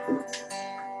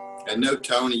 And no,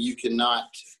 Tony, you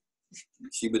cannot,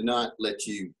 she would not let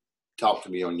you talk to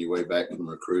me on your way back from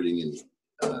recruiting, and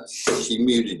she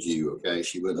muted you, okay?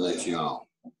 She wouldn't let you on.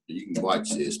 You can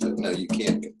watch this, but no, you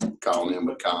can't call in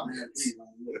with comments.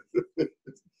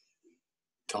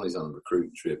 Tony's on a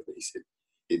recruiting trip. He said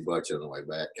he'd watch it on the way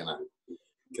back. Can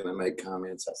I make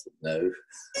comments? I said no.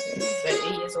 But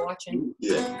he is watching.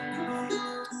 Yeah.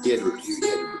 He had to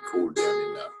record down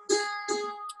in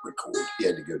He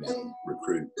had to go down and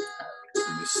recruit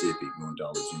in Mississippi, going to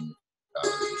all the junior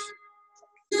colleges.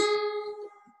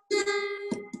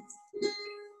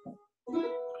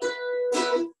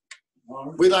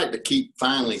 We like to keep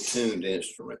finely tuned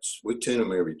instruments. We tune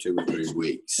them every 2 or 3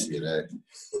 weeks, you know.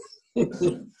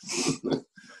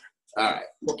 All right.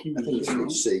 I think it's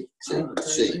good. C.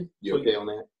 You okay on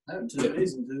that? I haven't 2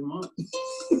 days in 2 months.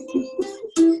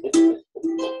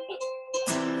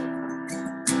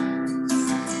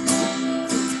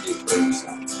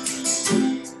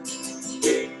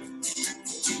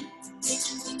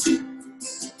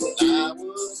 I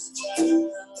was a child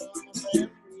of every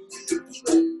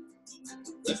track.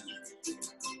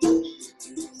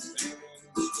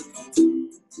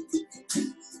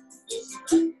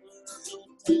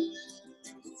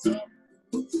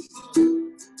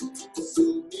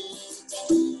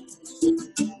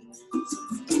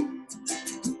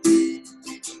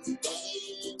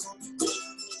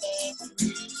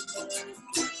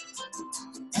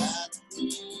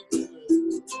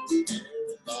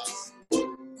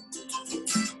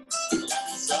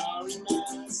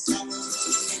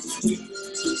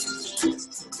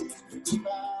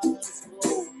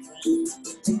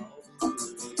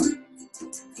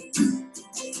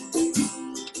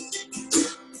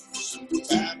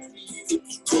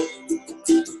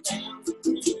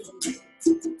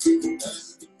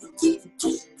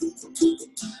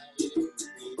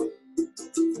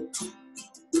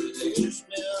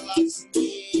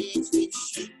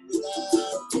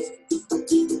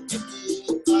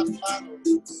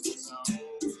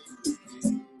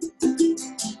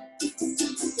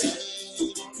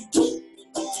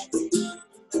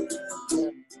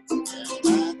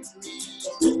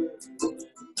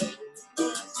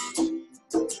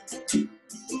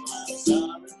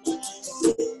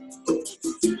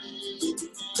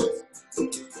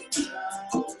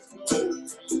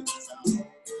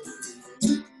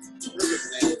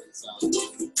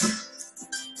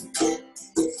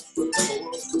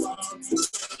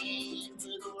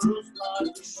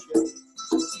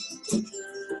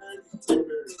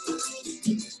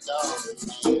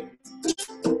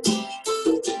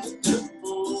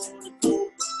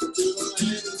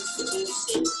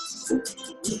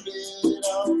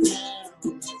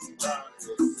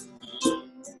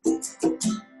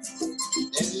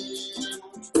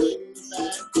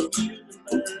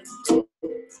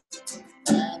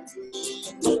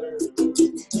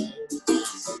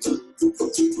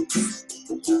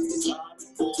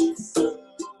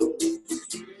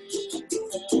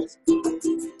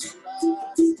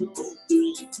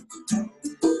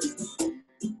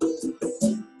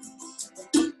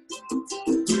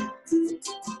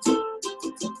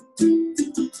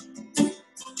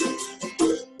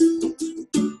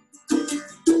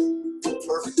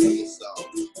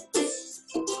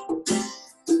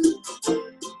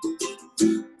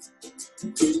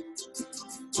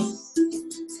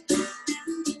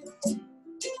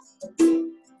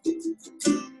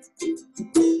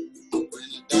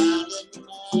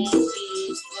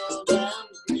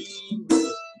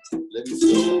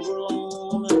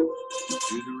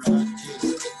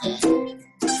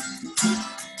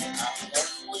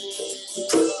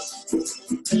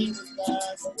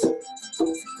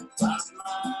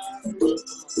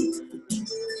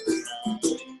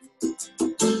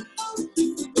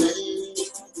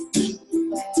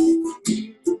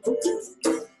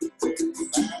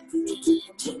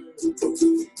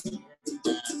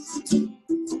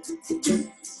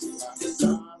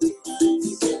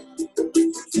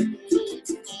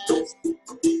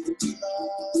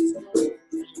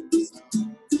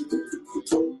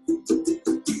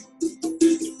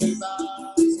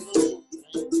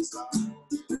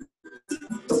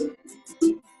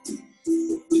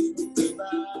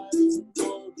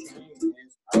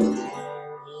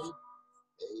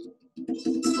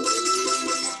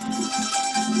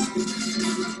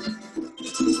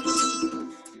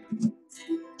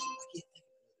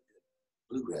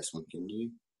 Bluegrass one, can you?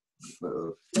 One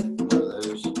of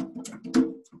those.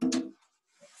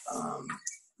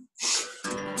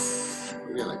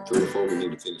 We got like 3 or 4 we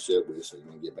need to finish up with, so we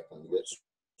can get back on the wet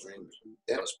stream.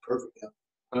 That was perfect.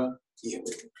 Huh? Yeah,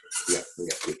 we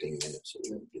got 15 minutes, so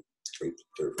we're gonna get 3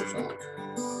 or 4 songs.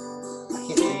 I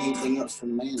can't do anything else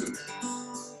from Manny.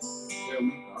 Tell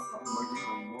me, I'll make you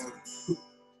one more.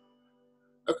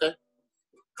 Okay.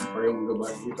 Are you gonna go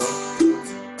back to guitar?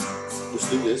 Let's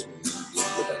do this one. Let's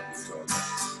go back to guitar.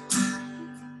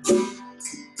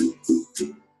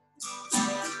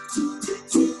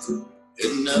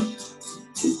 Heading up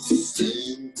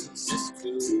San Francisco.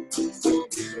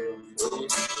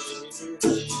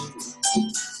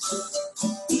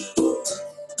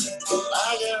 I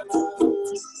got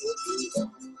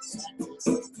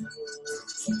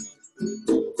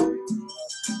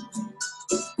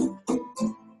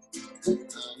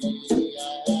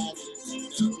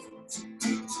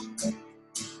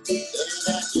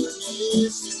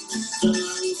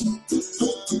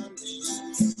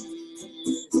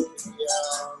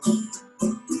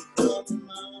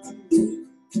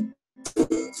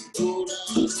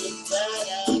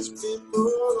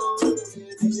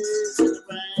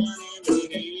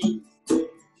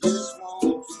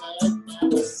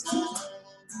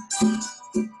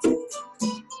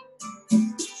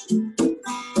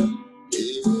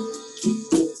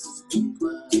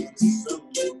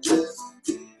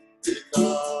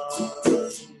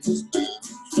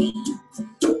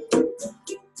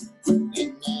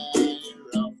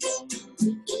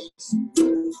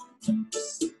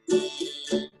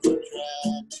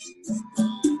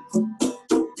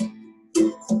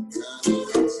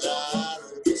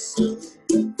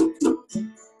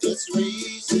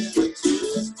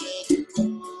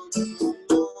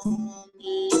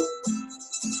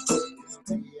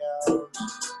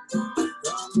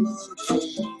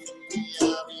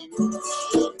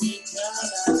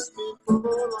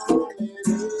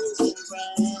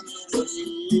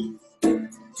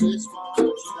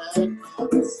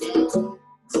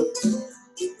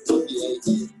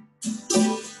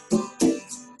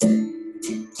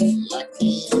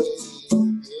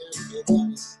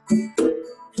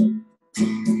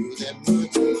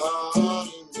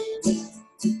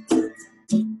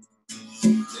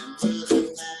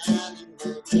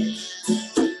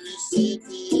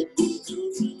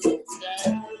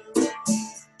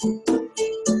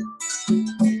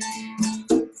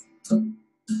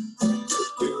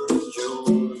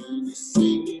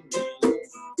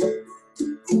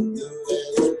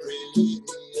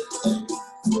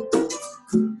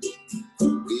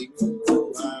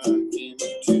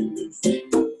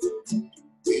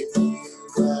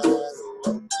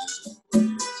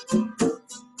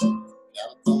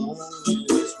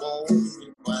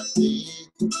see.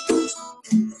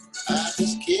 I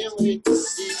just can't wait to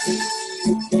see you.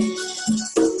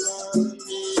 Love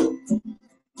me.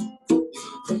 You'll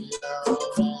be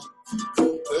alright.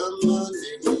 Well,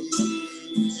 Monday,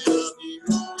 I'll be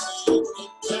rolling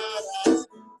that I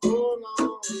hold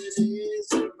on it is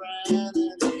around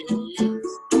and it is.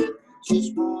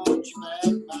 Just want you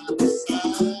back by my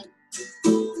side.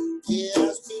 Yeah, I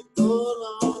spent so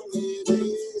long it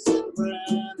is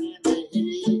around and it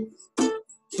is.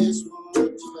 Just want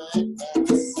you back by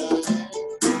my side.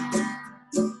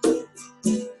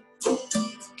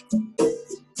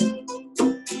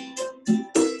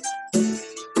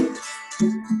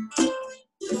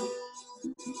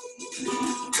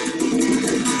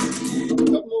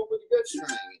 Couple more with a good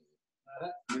string.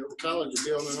 Your colors are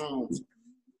building on.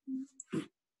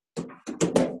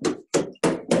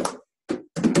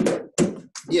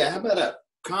 Yeah, how about a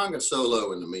conga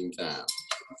solo in the meantime?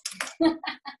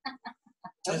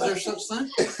 Is there such thing?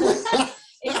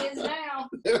 It is now.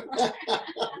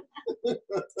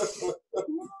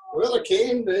 Well, it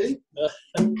can be.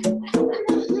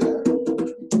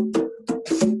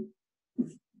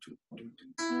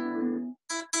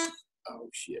 Oh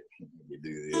shit! Let me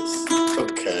do this.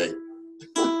 Okay.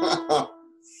 All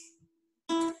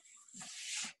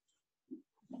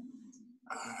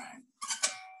right.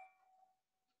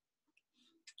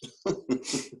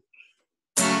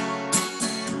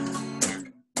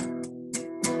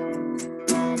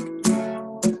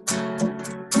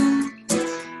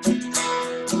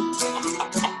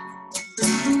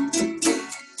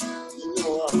 You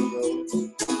know I'm going.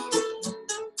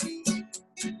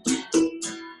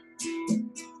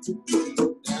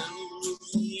 Down in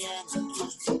Louisiana,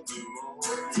 just a few more.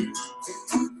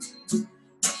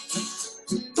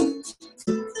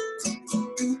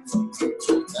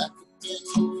 Back up in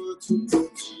the woods,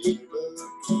 neighbor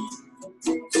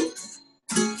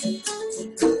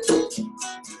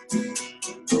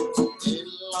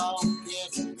little long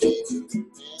getting bigger.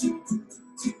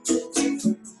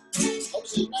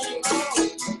 What's his name?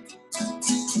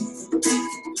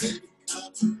 Little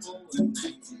country boy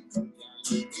named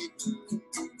Johnny Giggles.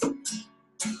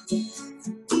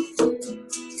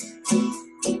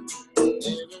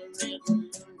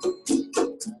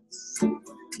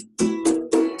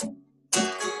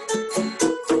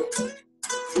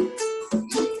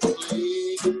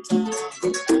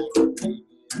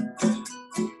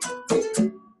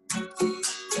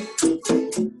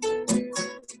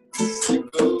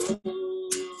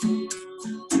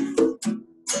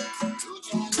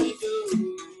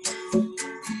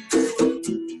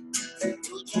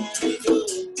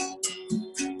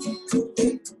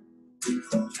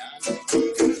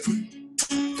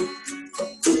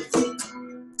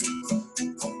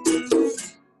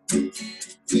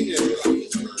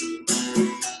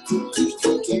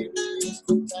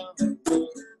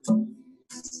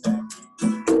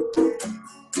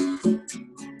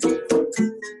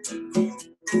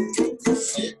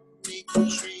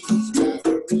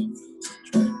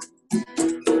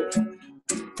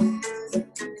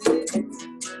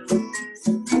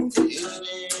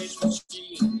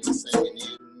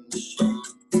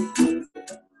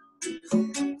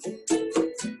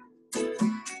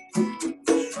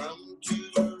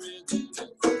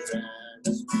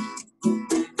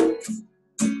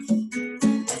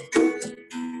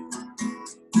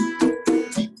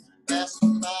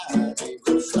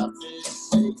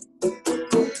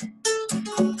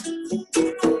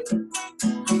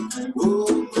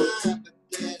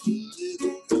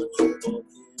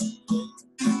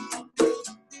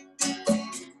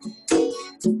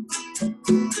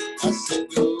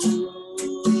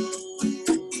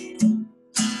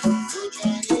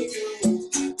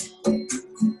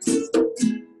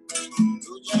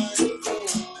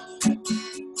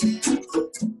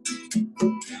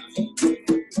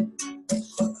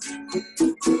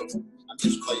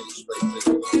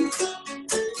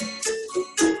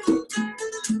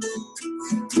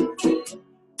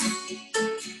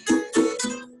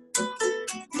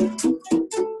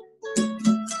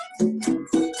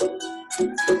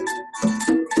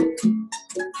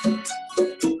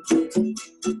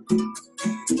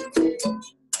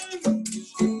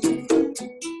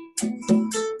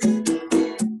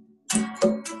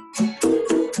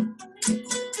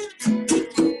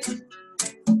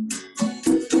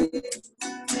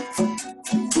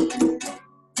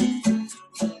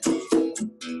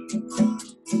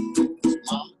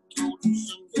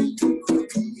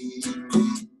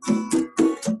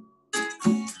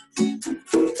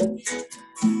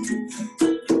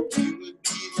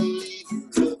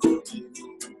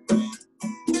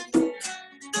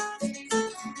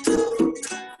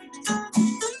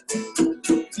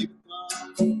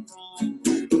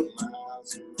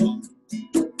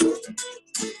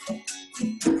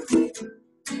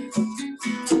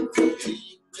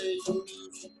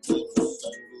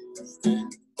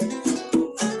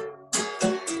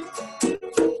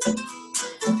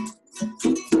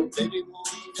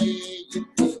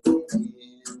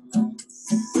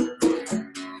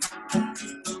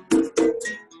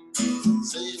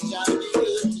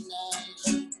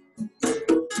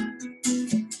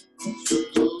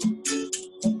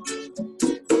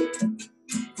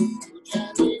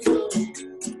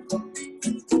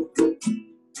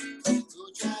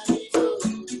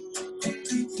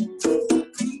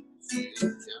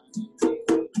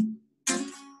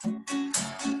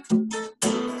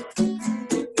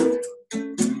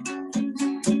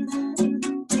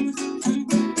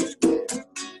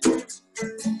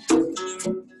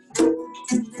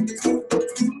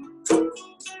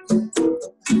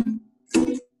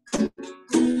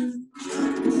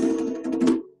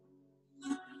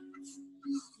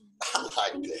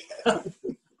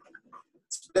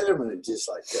 It's better when it's just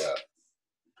like,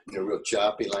 real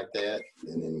choppy like that,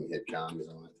 and then we had commas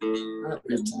on it. I had a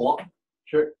good Just time. block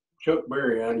Chuck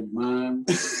Berry out of your mind.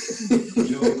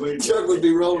 Chuck would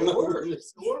be rolling over.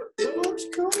 It looks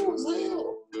cool as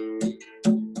hell.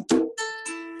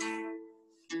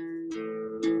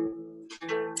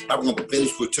 I'm going to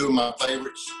finish with two of my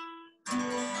favorites.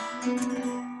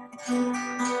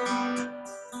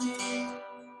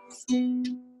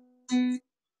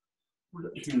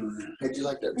 How'd you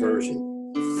like that version?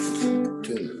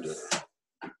 Tuned.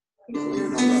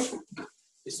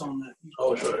 It's on that.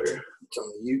 Oh, it's right here. It's on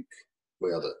the uke.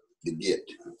 Well, the git.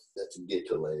 That's a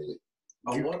guitar-lele.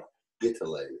 Oh, what?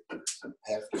 Guitar-lele.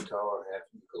 Half guitar, half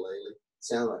ukulele.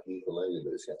 Sounds like a ukulele,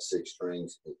 but it's got 6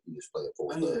 strings. You just play it 4 Oh,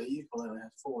 buttons. yeah, ukulele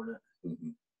has 4 of that.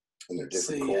 Mm-hmm. And they're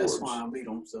different See, chords. that's why I beat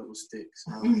them so with sticks.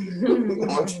 Why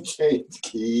don't you change the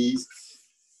keys?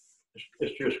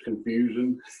 It's just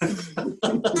confusing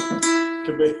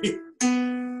to me.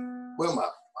 Well, my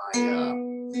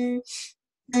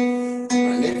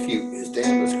nephew, his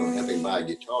dad was going to help him buy a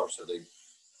guitar, so they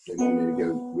wanted me to go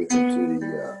with him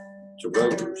to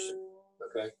Rovers.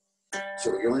 Okay, so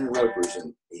we go into Rovers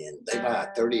and they buy a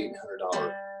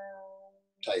 $3,800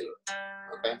 Taylor.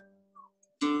 Okay,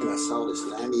 and I saw this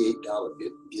 $98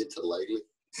 guitar-lele.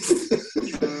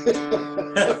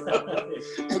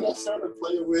 And I started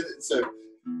playing with it. So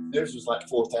theirs was like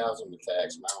 4,000 with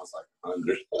tax. Mine was like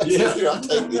 100. Yeah. Here, I'll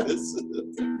take this.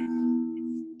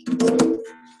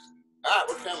 All right,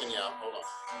 we're coming, y'all. Hold on.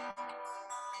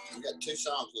 We got 2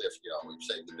 songs left, y'all. We've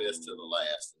saved the best till the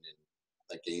last, and then I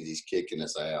think Easy's kicking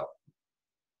us out.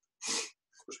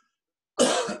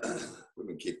 We've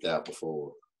been kicked out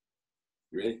before.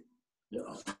 You ready?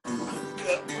 Yeah.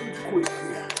 Quick.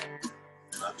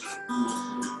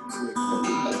 We'll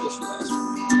make this the last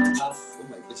one. We'll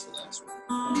make this the last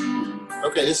one.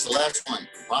 Okay, this is the last one.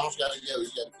 Ronald's got to go.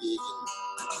 He's got a gig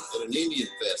at an Indian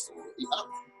festival.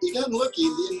 He doesn't look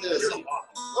Indian, does he?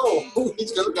 Oh,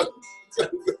 he's going to go get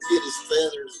his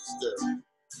feathers and stuff.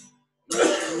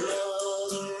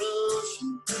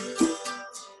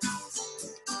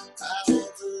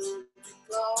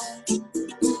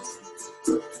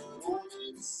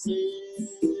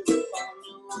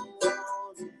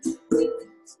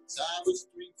 I was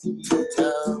 3 feet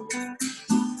tall.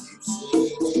 You've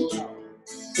seen it all.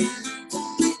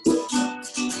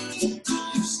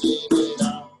 You've seen it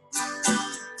all.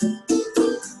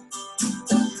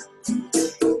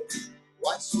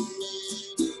 Watch so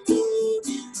many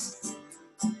movies.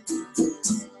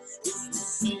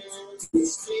 Switch the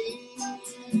stream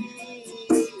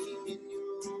in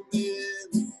your bed.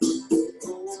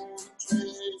 Oh,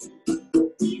 treasure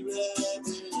you have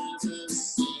never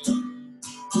seen.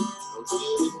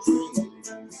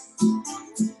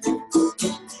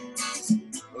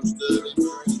 Most of it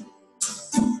dreams.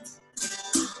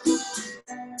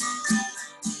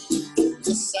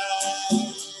 Yes, I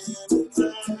am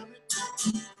private.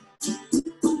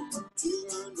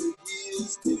 200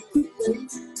 years to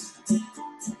wait.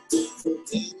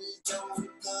 Any don't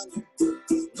come.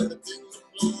 Nothing to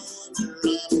blunder.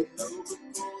 I'm an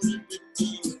overboard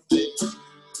victim of fate.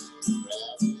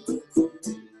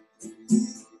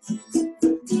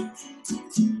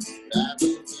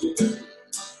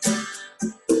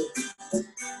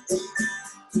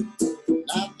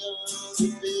 I've done a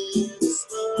bit of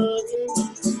smuggling.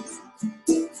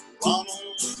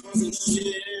 Almost from the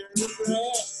share of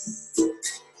grass.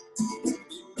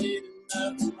 You made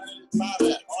enough money to buy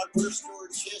that hardware store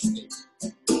in Chesney.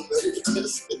 But it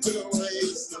just went away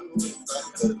so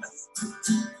fast.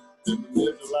 Didn't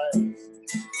live to last.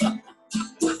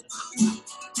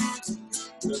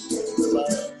 Didn't live to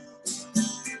last.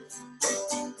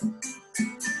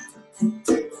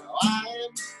 Now I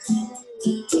am to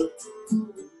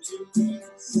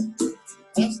this.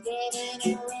 That's done in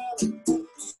a rally.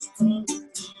 From the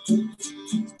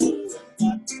beach to a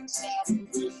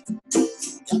southwest.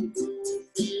 Got to go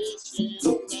fishing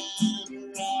down the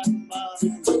rock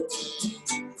bottom.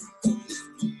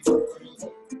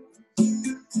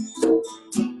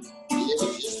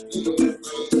 Just be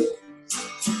afraid.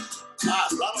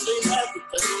 Ronald D. Murphy,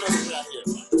 take it over out here.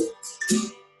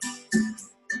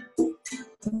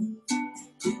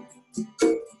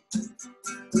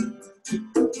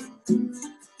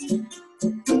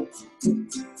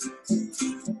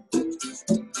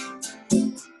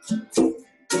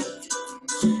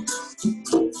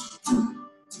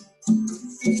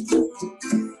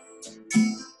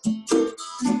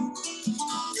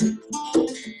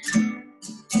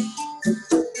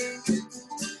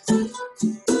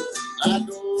 I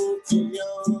go to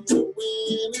younger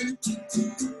women,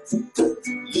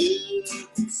 live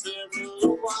and sell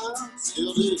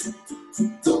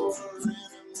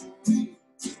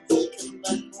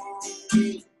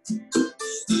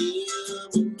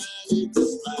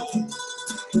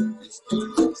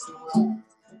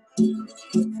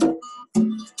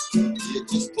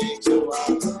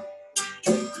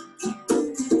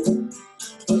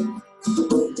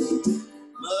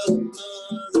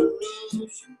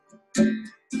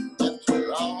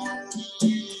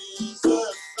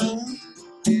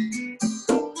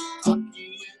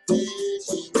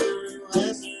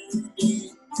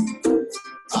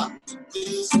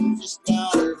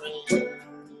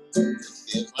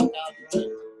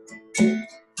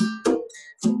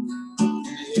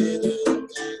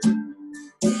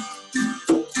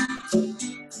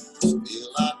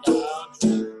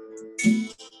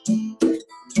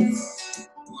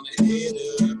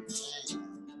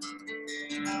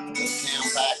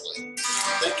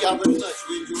y'all very much.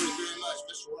 We enjoyed it very much.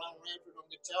 Mr. Ron Radford on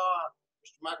guitar,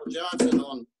 Mr. Michael Johnson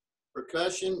on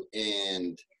percussion,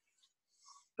 and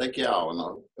thank y'all. And I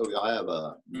hope y'all have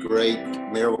a great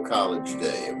Maryville College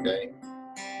day, okay?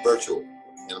 Virtual.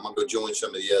 And I'm going to go join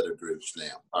some of the other groups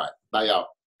now. All right. Bye, y'all.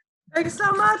 Thank you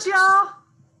so much, y'all.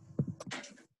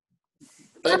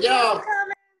 Thank y'all.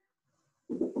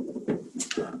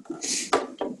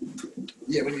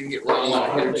 Yeah, we need to get Ron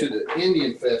out here to the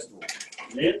Indian Festival.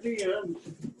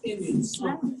 Indians.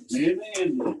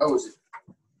 Oh, is it?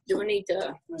 Do we need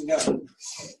to? I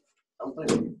don't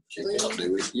think we check out,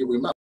 do we? Yeah, we might.